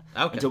trailer.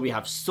 Okay. Until we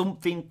have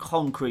something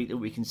concrete that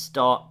we can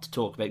start to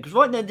talk about. Because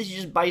right now this is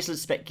just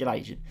baseless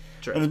speculation.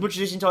 True. And as much as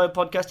this entire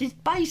podcast is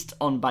based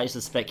on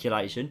baseless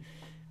speculation,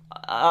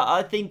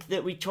 I think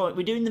that we're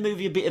doing the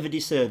movie a bit of a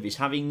disservice,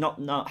 having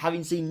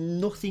having seen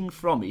nothing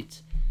from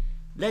it.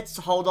 Let's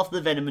hold off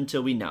the Venom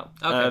until we know.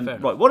 Okay, fair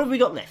enough. Right, what have we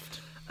got left?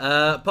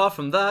 Apart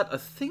from that, I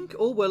think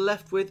all we're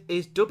left with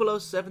is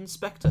 007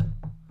 Spectre,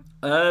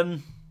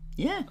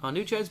 Yeah. our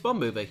new James Bond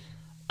movie.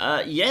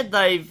 Yeah,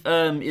 they've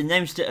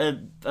announced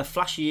a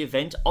flashy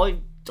event.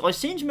 I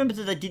seem to remember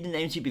that they did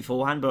announce it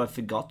beforehand, but I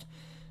forgot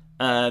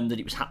that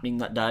it was happening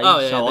that day. Oh,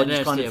 yeah, so they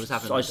announced it was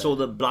happening that saw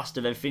day. the blast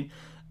of everything.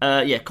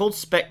 Called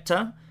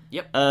Spectre.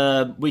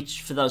 Yep.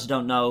 Which, for those who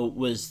don't know,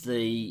 was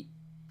the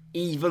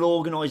evil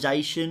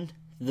organisation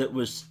that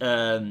was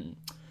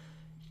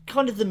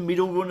kind of the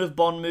middle run of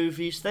Bond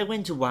movies. They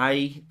went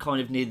away kind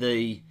of near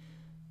the...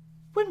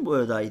 When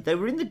were they? They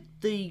were in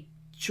the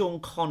Sean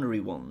Connery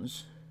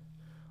ones.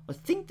 I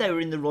think they were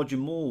in the Roger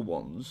Moore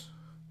ones.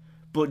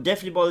 But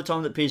definitely by the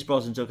time that Pierce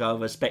Brosnan took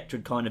over, Spectre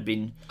had kind of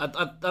been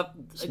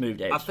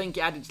smoothed out. I think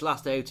it had its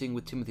last outing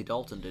with Timothy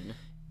Dalton, didn't it?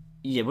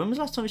 Yeah, when was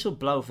the last time you saw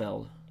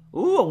Blofeld?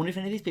 Ooh, I wonder if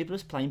any of these people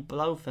is playing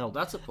Blofeld.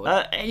 That's a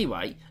point.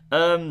 Anyway,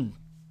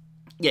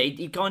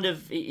 it kind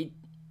of...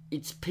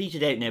 It's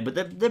petered out now, but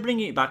they're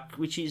bringing it back,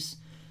 which is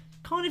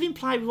kind of in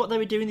play with what they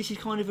were doing. This is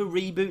kind of a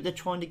reboot. They're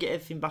trying to get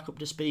everything back up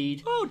to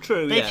speed. Oh,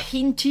 true, They've yeah.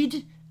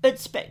 hinted at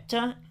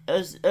Spectre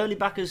as early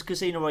back as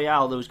Casino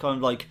Royale. There was kind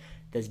of like,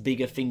 there's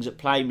bigger things at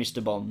play,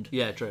 Mr. Bond,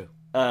 Yeah, true.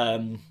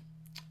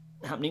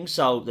 happening.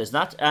 So there's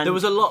that. And There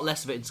was a lot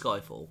less of it in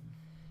Skyfall.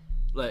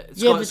 Like,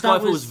 Yeah, but that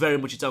Skyfall was- was very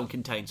much its own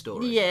contained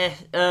story. yeah,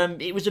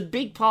 it was a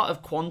big part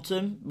of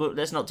Quantum, but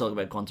let's not talk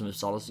about Quantum of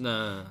Solace.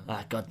 No.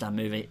 Ah, goddamn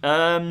movie.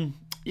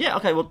 Yeah,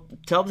 okay, well,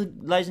 tell the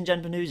ladies and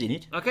gentlemen who's in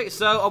it. Okay,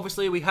 so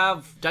obviously we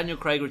have Daniel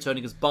Craig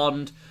returning as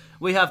Bond.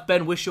 We have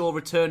Ben Whishaw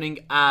returning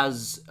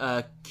as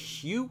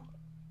Q.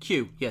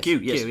 Q, yes. Q,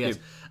 yes, Q.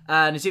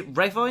 And is it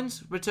Ray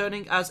Fiennes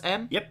returning as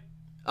M? Yep.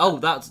 Oh,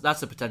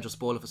 that's a potential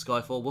spoiler for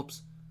Skyfall.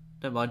 Whoops.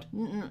 Never mind.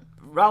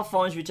 Ralph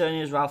Fiennes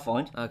returning as Ralph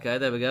Fiennes. Okay,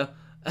 there we go.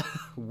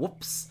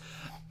 Whoops.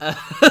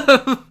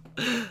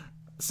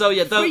 So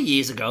yeah, 3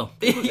 years ago.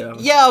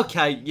 yeah,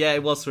 okay, yeah,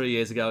 it was 3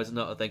 years ago. It's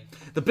not a thing.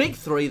 The big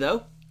three,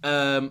 though,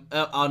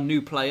 are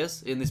new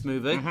players in this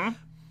movie.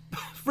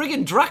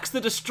 Friggin' Drax the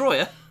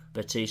Destroyer,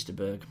 Batista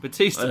Berg.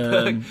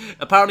 Berg,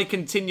 apparently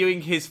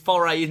continuing his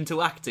foray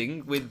into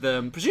acting with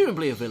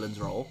presumably a villain's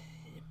role.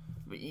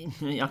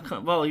 I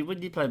can't, well, he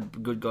wouldn't play a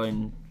good guy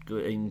in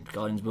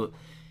Guardians, but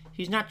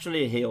he's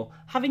naturally a heel.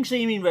 Having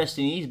seen him in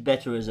wrestling, he's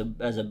better as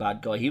a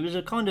bad guy. He was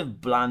a kind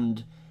of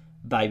bland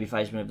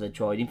babyface whenever they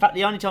tried. In fact,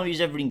 the only time he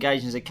was ever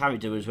engaged as a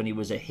character was when he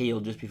was a heel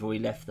just before he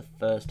left the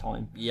first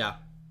time. Yeah.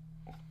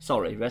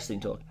 Sorry,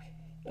 wrestling talk.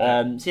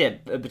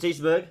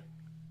 Batista Berg,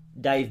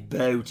 Dave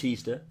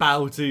Bautista.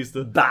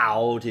 Bautista.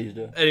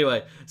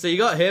 Anyway, so you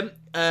got him.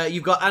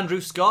 You've got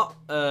Andrew Scott.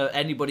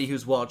 Anybody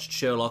who's watched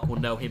Sherlock will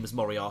know him as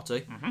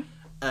Moriarty.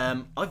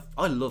 I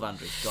love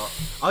Andrew Scott.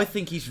 I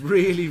think he's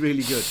really,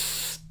 really good.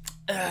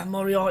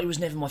 Moriarty was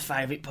never my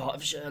favourite part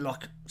of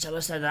Sherlock. Shall I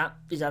say that?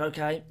 Is that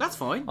okay? That's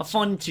fine. I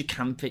find him too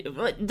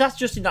campy. That's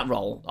just in that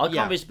role. I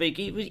can't be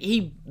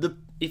speaking.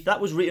 If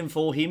that was written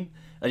for him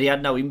and he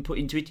had no input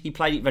into it, he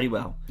played it very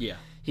well. Yeah.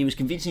 He was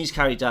convincing his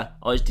character.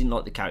 I just didn't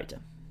like the character.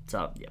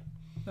 So, yeah.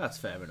 That's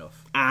fair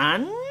enough.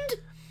 And?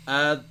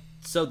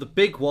 So the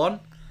big one,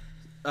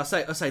 I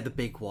say the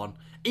big one.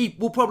 He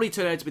will probably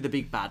turn out to be the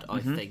big bad. I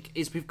think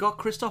is we've got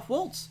Christoph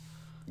Waltz.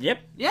 Yep.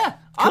 Yeah,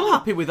 Cool. I'm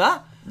happy with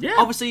that. Yeah.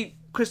 Obviously,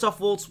 Christoph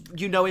Waltz,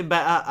 you know him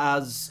better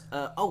as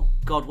oh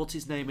God, what's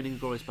his name in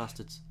Inglourious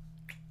Bastards?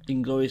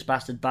 Inglourious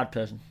Bastard, bad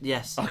person.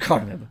 Yes, I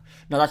can't remember.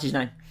 No, that's his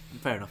name.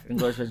 fair enough.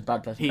 Inglourious Bastard,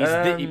 bad person.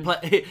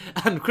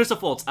 He's and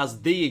Christoph Waltz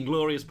as the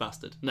Inglourious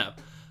Bastard. No,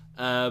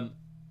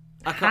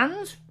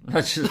 Hans?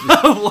 That's just,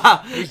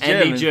 wow, He's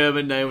any German.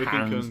 German name we can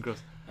Hans. come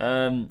across.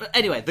 um, But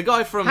anyway, the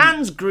guy from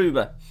Hans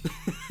Gruber.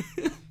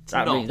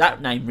 not.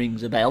 That name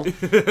rings a bell.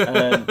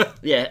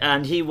 Yeah,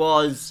 and he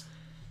was...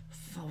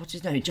 What's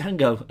his name?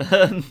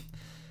 Django.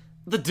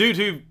 the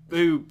dude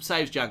who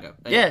saves Django.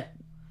 Yeah.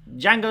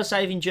 Django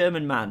saving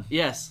German man.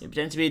 Yes. He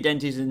pretends to be a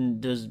dentist and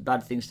does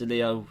bad things to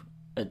Leo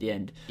at the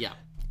end. Yeah.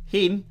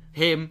 Him,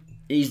 Him.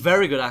 He's a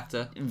very good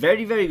actor.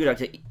 very, very good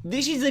actor.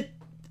 This is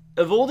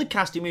of all the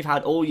casting we've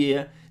had all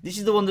year, this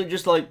is the one that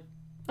just that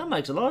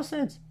makes a lot of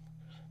sense.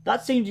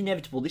 That seemed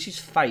inevitable. This is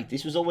fate.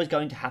 This was always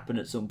going to happen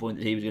at some point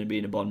that he was going to be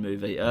in a Bond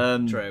movie.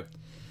 True.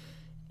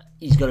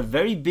 He's got a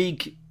very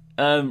big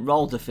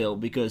role to fill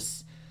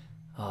because...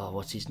 Oh,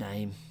 what's his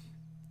name?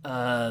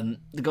 The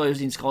guy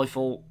who's in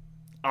Skyfall.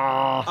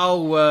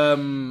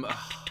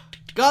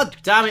 God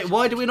damn it!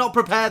 Why do we not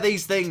prepare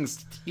these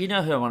things? You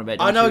know who I'm on about.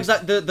 I don't know you?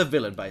 exactly the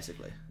villain,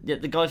 basically. Yeah,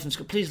 the guy from...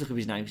 Please look up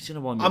his name. He's going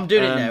to wind me I'm up.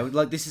 doing it now.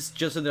 Like this is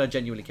just something I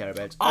genuinely care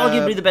about.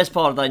 Arguably the best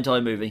part of that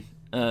entire movie.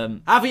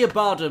 Javier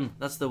Bardem.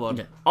 That's the one.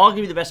 Yeah,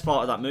 arguably the best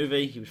part of that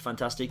movie. He was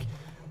fantastic.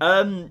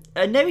 And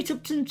now it's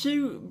up to him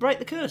to break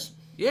the curse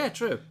Yeah,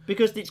 true.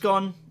 because it's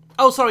gone.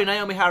 Oh, sorry.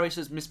 Naomi Harris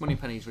as Miss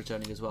Moneypenny is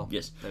returning as well.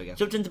 Yes, There we go.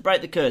 it's up to him to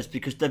break the curse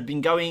because they've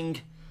been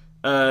going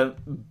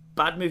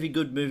bad movie,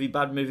 good movie,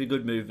 bad movie,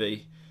 good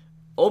movie,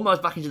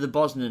 almost back into the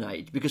Bosnian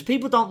age because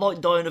people don't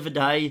like Die Another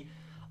Day.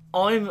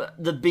 I'm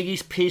the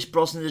biggest Pierce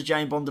Brosnan as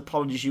James Bond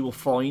apologist you will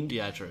find.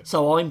 Yeah, true.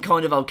 So I'm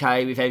kind of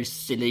okay with how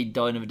silly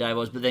Die Another Day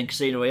was, but then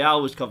Casino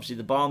Royale was obviously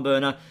the barn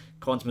burner.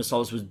 Quantum of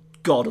Solace was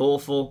god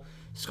awful.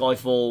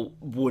 Skyfall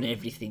won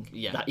everything.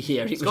 Yeah, that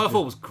year.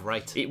 Skyfall was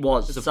great. It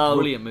was. It's a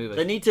brilliant movie.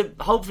 They need to.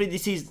 Hopefully,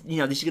 this is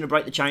going to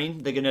break the chain.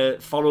 They're going to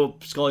follow up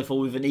Skyfall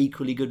with an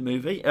equally good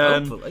movie.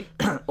 Hopefully.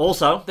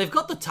 Also, They've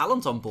got the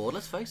talent on board.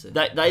 Let's face it.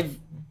 they've.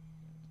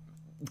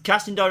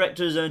 Casting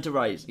director has earned a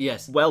raise.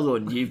 Yes. Well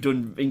done. You've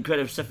done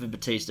incredible stuff with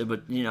Batista,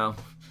 but,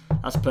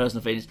 that's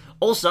personal feelings.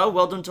 Also,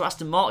 well done to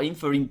Aston Martin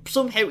for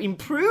somehow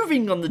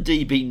improving on the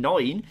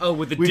DB9. Oh,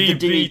 with the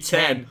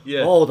DB10.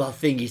 Yeah. Oh, that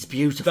thing is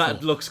beautiful.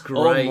 That looks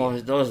great. Oh,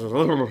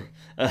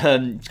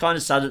 it's kind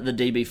of sad that the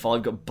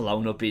DB5 got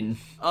blown up in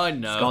I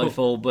know.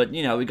 Skyfall, but,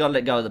 we got to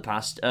let go of the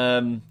past.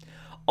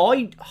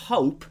 I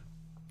hope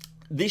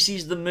this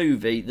is the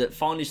movie that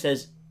finally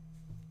says,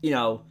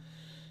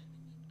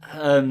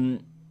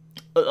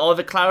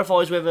 either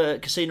clarifies whether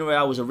Casino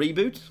Royale was a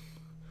reboot,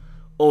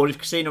 or if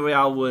Casino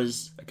Royale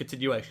was A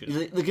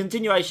continuation. the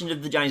continuation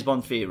of the James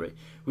Bond theory,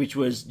 which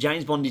was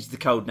James Bond is the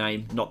code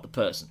name, not the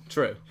person.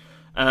 True.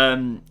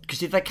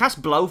 Because if they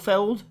cast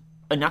Blofeld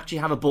and actually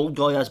have a bald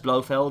guy as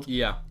Blofeld,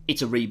 Yeah.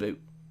 it's a reboot.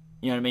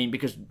 You know what I mean?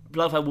 Because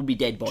Blofeld will be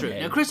dead by True.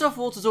 now. Now, Christoph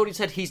Waltz has already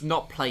said he's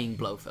not playing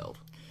Blofeld.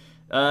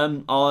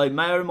 I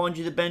may remind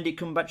you that Benedict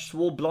Cumberbatch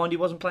swore blind he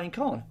wasn't playing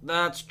Khan.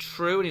 That's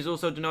true, and he's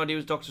also denied he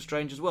was Doctor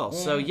Strange as well.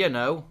 So,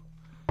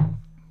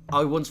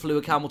 I once flew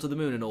a camel to the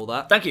moon and all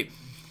that. Thank you.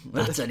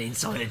 That's an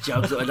insider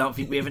joke that I don't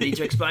think we ever need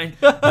to explain.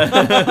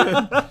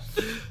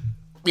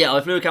 Yeah,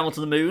 I flew a camel to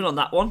the moon on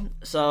that one.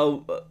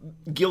 So,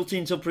 guilty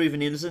until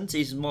proven innocent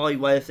is my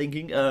way of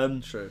thinking.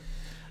 True.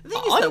 The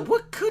thing is, though,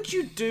 what could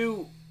you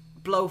do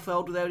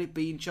Blofeld without it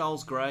being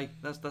Charles Gray?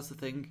 That's the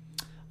thing.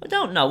 I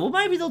don't know. Well,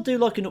 maybe they'll do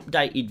like an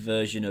updated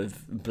version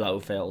of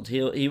Blofeld.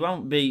 He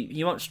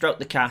won't stroke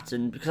the cat,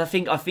 and because I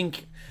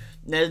think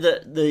now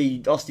that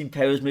the Austin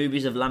Powers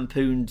movies have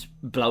lampooned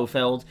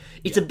Blofeld,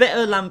 it's a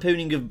better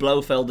lampooning of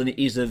Blofeld than it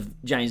is of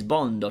James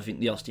Bond. I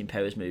think the Austin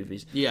Powers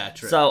movies. Yeah,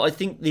 true. So I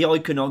think the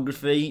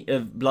iconography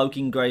of bloke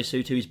in grey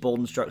suit who is bald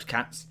and strokes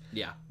cats.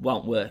 Yeah.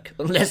 Won't work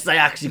unless they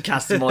actually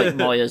cast Mike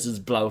Myers as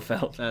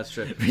Blofeld. That's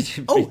true. Which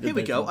would Oh, be the here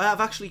we best go. one. I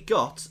have actually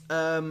got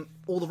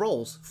all the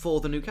roles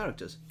for the new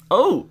characters.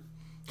 Oh.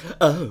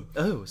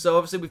 So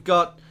obviously we've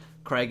got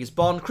Craig is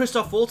Bond,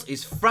 Christoph Waltz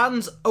is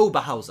Franz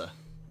Oberhauser.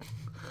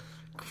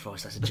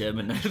 Christ, that's a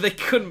German name. They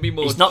couldn't be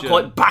more It's not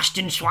German. quite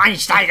Bastian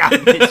Schweinsteiger.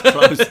 It's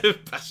close.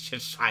 Bastian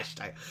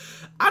Schweinsteiger.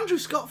 Andrew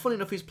Scott, funny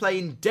enough, is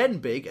playing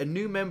Denbigh, a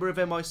new member of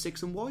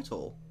MI6 and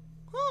Whitehall.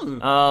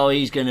 Oh,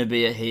 he's going to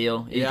be a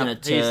heel. He's Yeah, going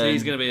to turn.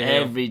 he's gonna be a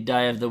heel. Every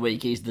day of the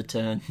week, he's the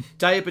turn.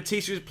 Daya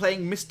Batista is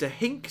playing Mr.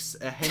 Hinks,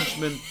 a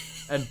henchman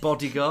and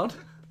bodyguard.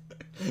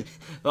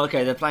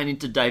 Okay, they're playing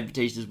into Dave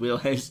Bautista's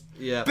wheelhouse.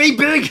 Yeah. Be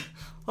big!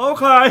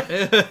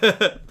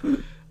 Okay.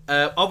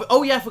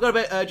 I forgot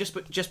about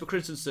Jesper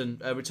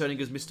Christensen returning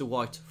as Mr.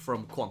 White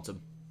from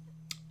Quantum.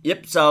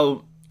 Yep,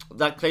 so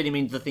that clearly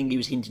means the thing he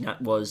was hinting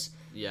at was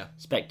Yeah.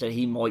 Spectre.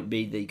 He might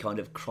be the kind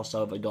of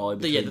crossover guy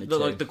between the two.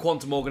 Like the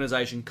Quantum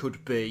organisation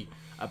could be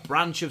a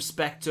branch of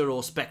Spectre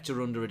or Spectre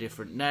under a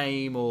different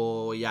name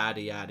or yada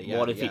yada yada.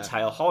 What if it's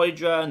Hail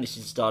Hydra and this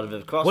is the start of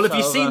a crossover? Well, have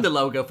you seen the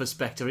logo for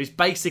Spectre? It's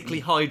basically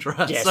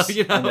Hydra. Yes,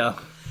 so, I know.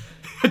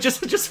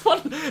 just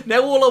want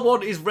now. All I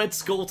want is Red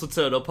Skull to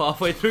turn up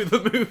halfway through the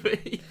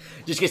movie.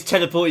 Just gets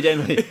teleported in.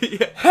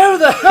 Yeah. How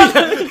the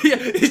hell?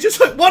 Yeah, he's just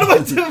like, what am I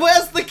doing?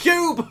 Where's the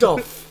cube? the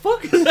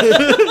fuck?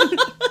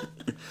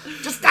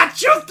 Just that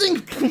shooting.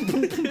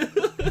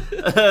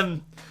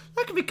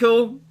 That could be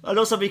cool. I'd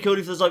also be cool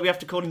if there's like we have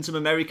to call in some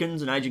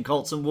Americans and Agent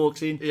Coulson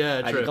walks in. Yeah,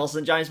 true. Agent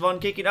Coulson, James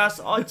Bond kicking ass.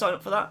 I'd sign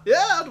up for that.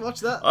 Yeah, I'd watch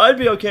that. I'd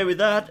be okay with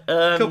that.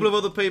 A couple of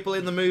other people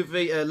in the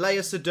movie: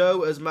 Leia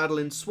Sado as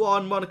Madeline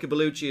Swan, Monica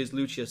Bellucci as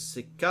Lucia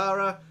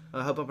Sicara.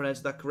 I hope I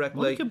pronounced that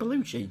correctly. Monica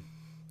Bellucci.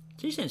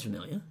 She sounds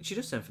familiar. She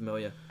does sound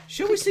familiar.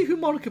 Shall we see who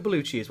Monica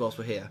Bellucci is whilst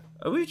we're here?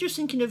 Are we just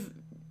thinking of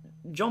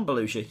John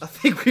Belushi? I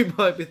think we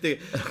might be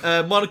thinking.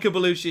 Monica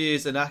Bellucci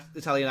is an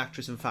Italian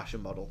actress and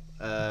fashion model.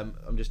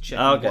 I'm just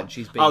checking what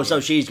she's been. Oh, so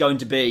she's going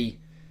to be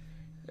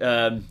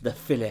the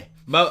filly.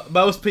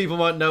 Most people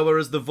might know her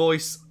as the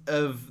voice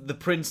of the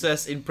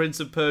princess in Prince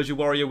of Persia: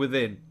 Warrior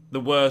Within,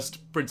 the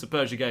worst Prince of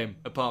Persia game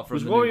apart from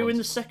Was the new Warrior ones. in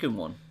the second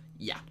one?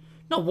 Yeah,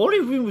 No,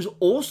 Warrior Within was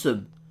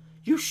awesome.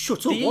 You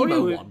shut up, the Warrior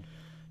emo Within. one.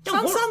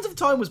 No, Sands of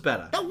Time was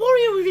better. That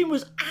Warrior Within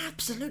was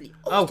absolutely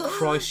Oh awesome.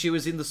 Christ, she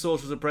was in The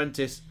Sorcerer's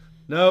Apprentice.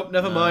 No,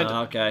 never mind.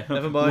 Okay.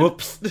 Never mind.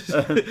 Whoops.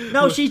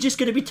 No, she's just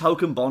going to be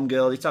token Bond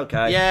girl. It's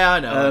okay. Yeah, I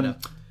know.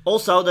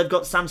 Also, they've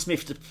got Sam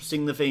Smith to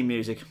sing the theme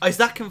music. Is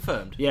that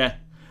confirmed? Yeah.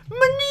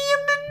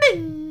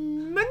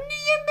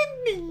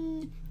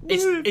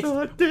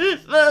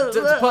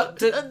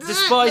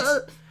 Despite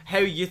how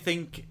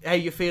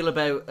you feel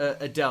about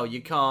Adele,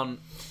 you can't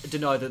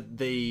deny that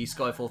the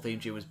Skyfall theme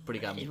tune was pretty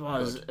damn It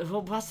was. good.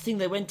 Well, that's the thing.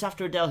 They went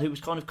after Adele, who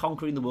was kind of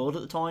conquering the world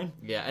at the time.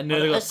 Yeah, and now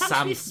they got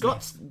Sam Smith Smith.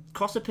 got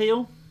cross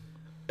appeal.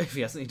 If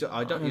he hasn't, he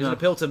doesn't know.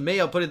 appeal to me.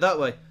 I'll put it that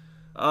way.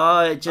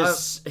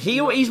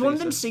 He's one of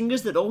them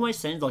singers that always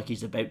sounds like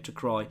he's about to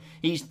cry.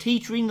 He's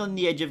teetering on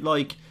the edge of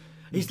like.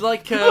 He's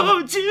like.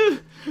 Won't you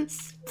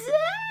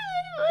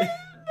stay?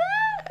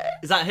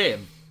 Is that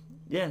him?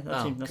 Yeah,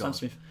 that's him. That's Sam God.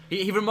 Smith.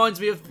 He reminds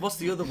me of what's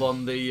the other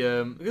one?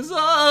 The because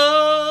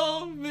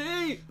oh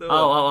me.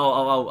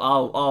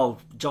 Oh,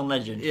 John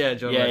Legend. Yeah,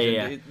 John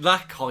Legend.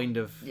 That kind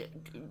of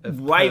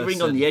wavering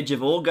person. on the edge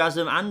of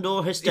orgasm and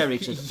or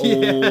hysterics at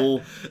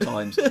all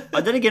times.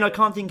 And then again, I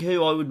can't think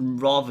who I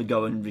would rather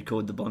go and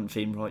record the Bond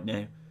theme right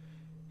now.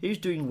 Who's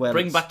doing well?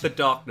 Bring back the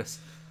darkness.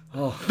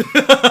 Oh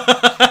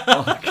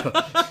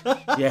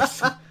God.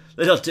 Yes,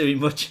 they're not doing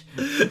much.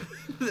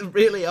 They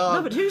really are.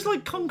 No, but who's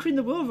like conquering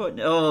the world right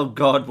now? Oh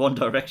God, One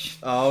Direction.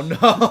 Oh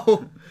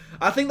no.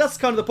 I think that's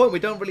kind of the point. We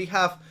don't really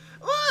have.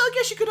 Well, I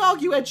guess you could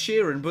argue Ed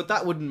Sheeran, but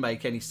that wouldn't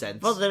make any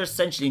sense. Well, they're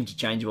essentially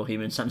interchangeable,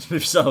 him and Sam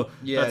Smith, so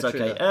Yeah, that's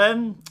true okay.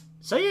 that.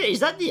 So yeah, is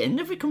that the end?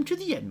 Have we come to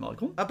the end,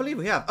 Michael? I believe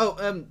we have.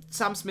 Oh,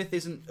 Sam Smith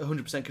isn't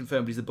 100%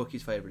 confirmed. He's the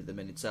bookie's favourite at the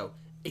minute, so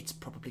it's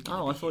probably going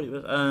to Oh, be I thought him.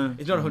 it was.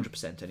 It's not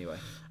 100% anyway.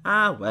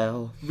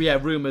 Well. Yeah,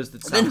 rumours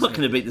that They're Sam not Smith...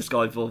 going to beat the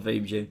Skyfall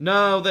theme tune.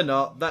 No, they're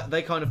not.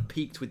 They kind of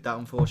peaked with that,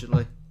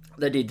 unfortunately.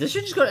 They did. They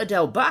should have just got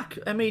Adele back.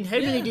 I mean, how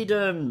Yeah. many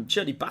did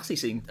Shirley Bassey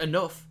sing?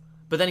 Enough.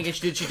 But then again,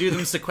 did she do them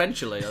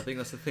sequentially? I think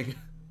that's the thing.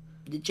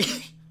 Did she?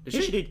 Did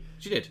Yeah, she did.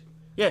 She did.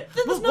 Yeah.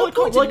 There's Well, no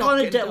point in not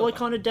getting Adele Why back.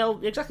 can't Adele?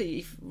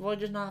 Exactly. Why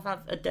doesn't I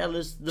have Adele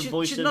as the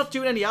voice She's of not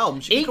doing any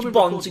albums. She can each come and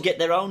Bond record- to get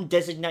their own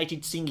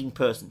designated singing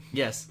person?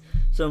 Yes.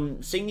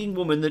 Some singing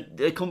woman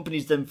that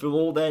accompanies them through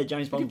all their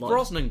James What Bond did life.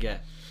 Brosnan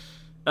get?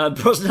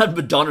 Brosnan had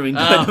Madonna in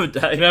Dead of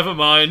Day. Never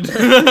mind.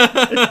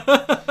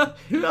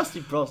 Who else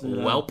did Brosnan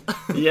have? Welp.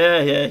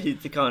 Yeah,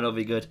 they can't all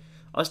be good.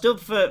 I still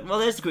prefer. Well,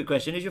 there's the quick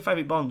question: who's your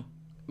favourite Bond?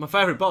 My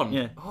favourite Bond?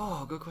 Yeah.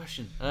 Oh, good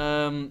question.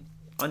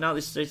 I know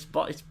it's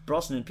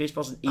Brosnan. Pierce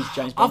Brosnan is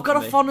James Bond. I've got for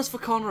a me. fondness for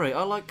Connery.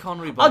 I like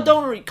Connery I Bond.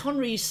 don't worry.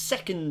 Connery is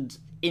second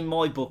in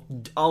my book,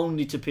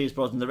 only to Pierce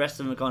Brosnan. The rest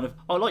of them are kind of.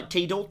 I like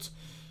T-Dalt.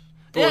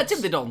 Yeah,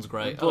 Timothy Dalton's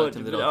great. I like but-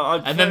 Timothy but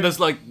Dalton. I'd And then prefer- there's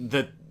like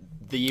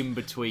the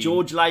in-between.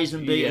 George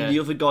Lazenby Yeah. and the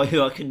other guy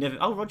who I can never.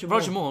 Oh, Roger Moore.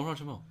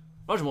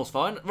 Roger Moore's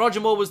fine. Roger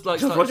Moore was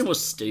like... Roger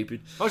Moore's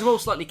stupid. Roger Moore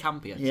was slightly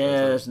campy, actually.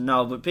 Yes,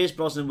 no, but Pierce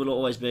Brosnan will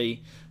always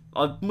be.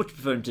 I much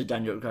prefer him to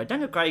Daniel Craig.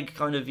 Daniel Craig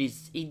kind of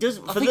is. He does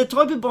for the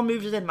type of Bond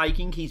movies they're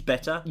making. He's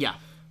better. Yeah.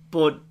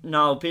 But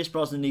no, Pierce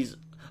Brosnan is.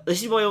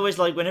 This is why I always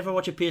like whenever I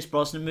watch a Pierce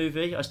Brosnan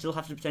movie, I still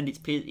have to pretend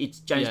it's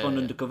James Bond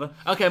undercover.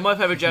 Okay, my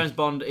favourite James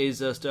Bond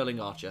is Sterling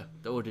Archer.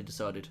 That already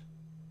decided.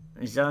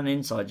 Is that an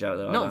inside joke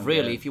though? I Not don't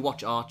really. get. If you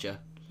watch Archer,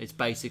 it's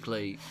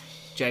basically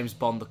James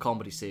Bond, the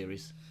comedy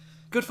series.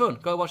 Good fun.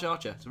 Go watch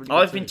Archer. It's a really good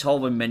I've been series.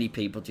 told by many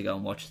people to go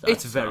and watch that.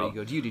 It's very so-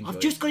 good. You'd enjoy I've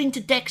it. just got into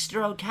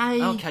Dexter.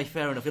 Okay. Okay,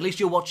 fair enough. At least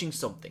you're watching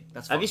something.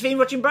 That's fine. Have you been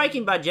watching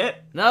Breaking Bad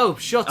yet? No,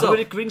 shut I'm up.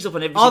 going to rings up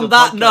on every On single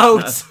that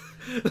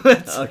podcast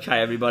note, now. Okay,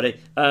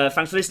 everybody.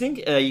 Thanks for listening.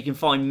 You can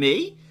find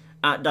me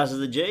at Daz of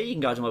the G. You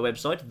can go to my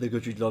website,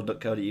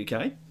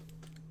 theguthridgelog.co.uk.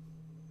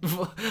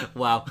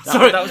 wow.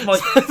 That was my-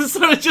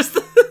 Sorry, just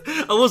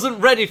I wasn't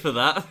ready for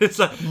that. It's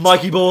like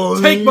Mikey boy.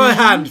 take my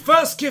hand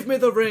first. Give me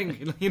the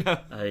ring. You know.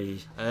 Hey.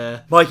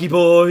 Mikey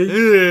boy.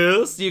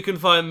 Yes, you can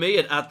find me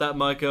at that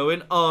Mike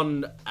Owen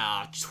on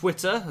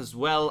Twitter as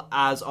well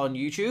as on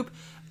YouTube.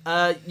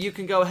 You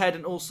can go ahead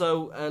and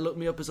also look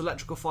me up as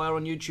Electrical Fire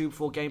on YouTube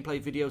for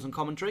gameplay videos and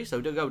commentary. So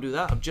go do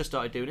that. I've just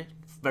started doing it.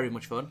 Very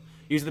much fun.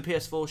 Using the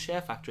PS4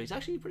 Share Factory. It's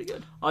actually pretty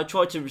good. I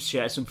tried to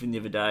share something the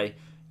other day.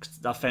 'Cause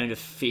I found a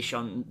fish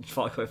on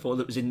Far Cry 4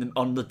 that was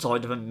on the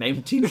side of a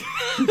mountain.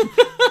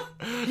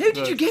 How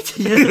did you get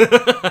here?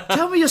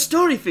 Tell me your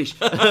story, fish.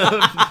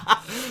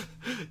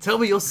 Tell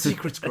me your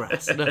secrets,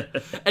 Grass. No.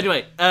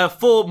 Anyway,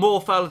 for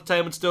more Foul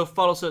Entertainment stuff,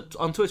 follow us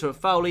on Twitter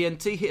at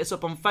FoulENT. Hit us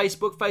up on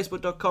Facebook,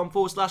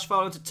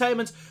 facebook.com/Foul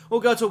Entertainment,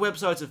 or go to our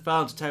website at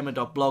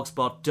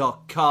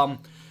foulentertainment.blogspot.com. I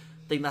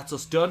think that's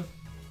us done.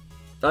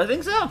 I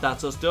think so.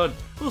 That's us done.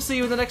 We'll see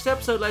you in the next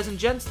episode, ladies and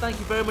gents. Thank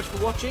you very much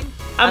for watching.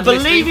 And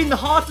believe listening. in the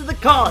heart of the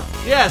card.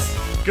 Yes.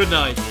 Good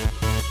night.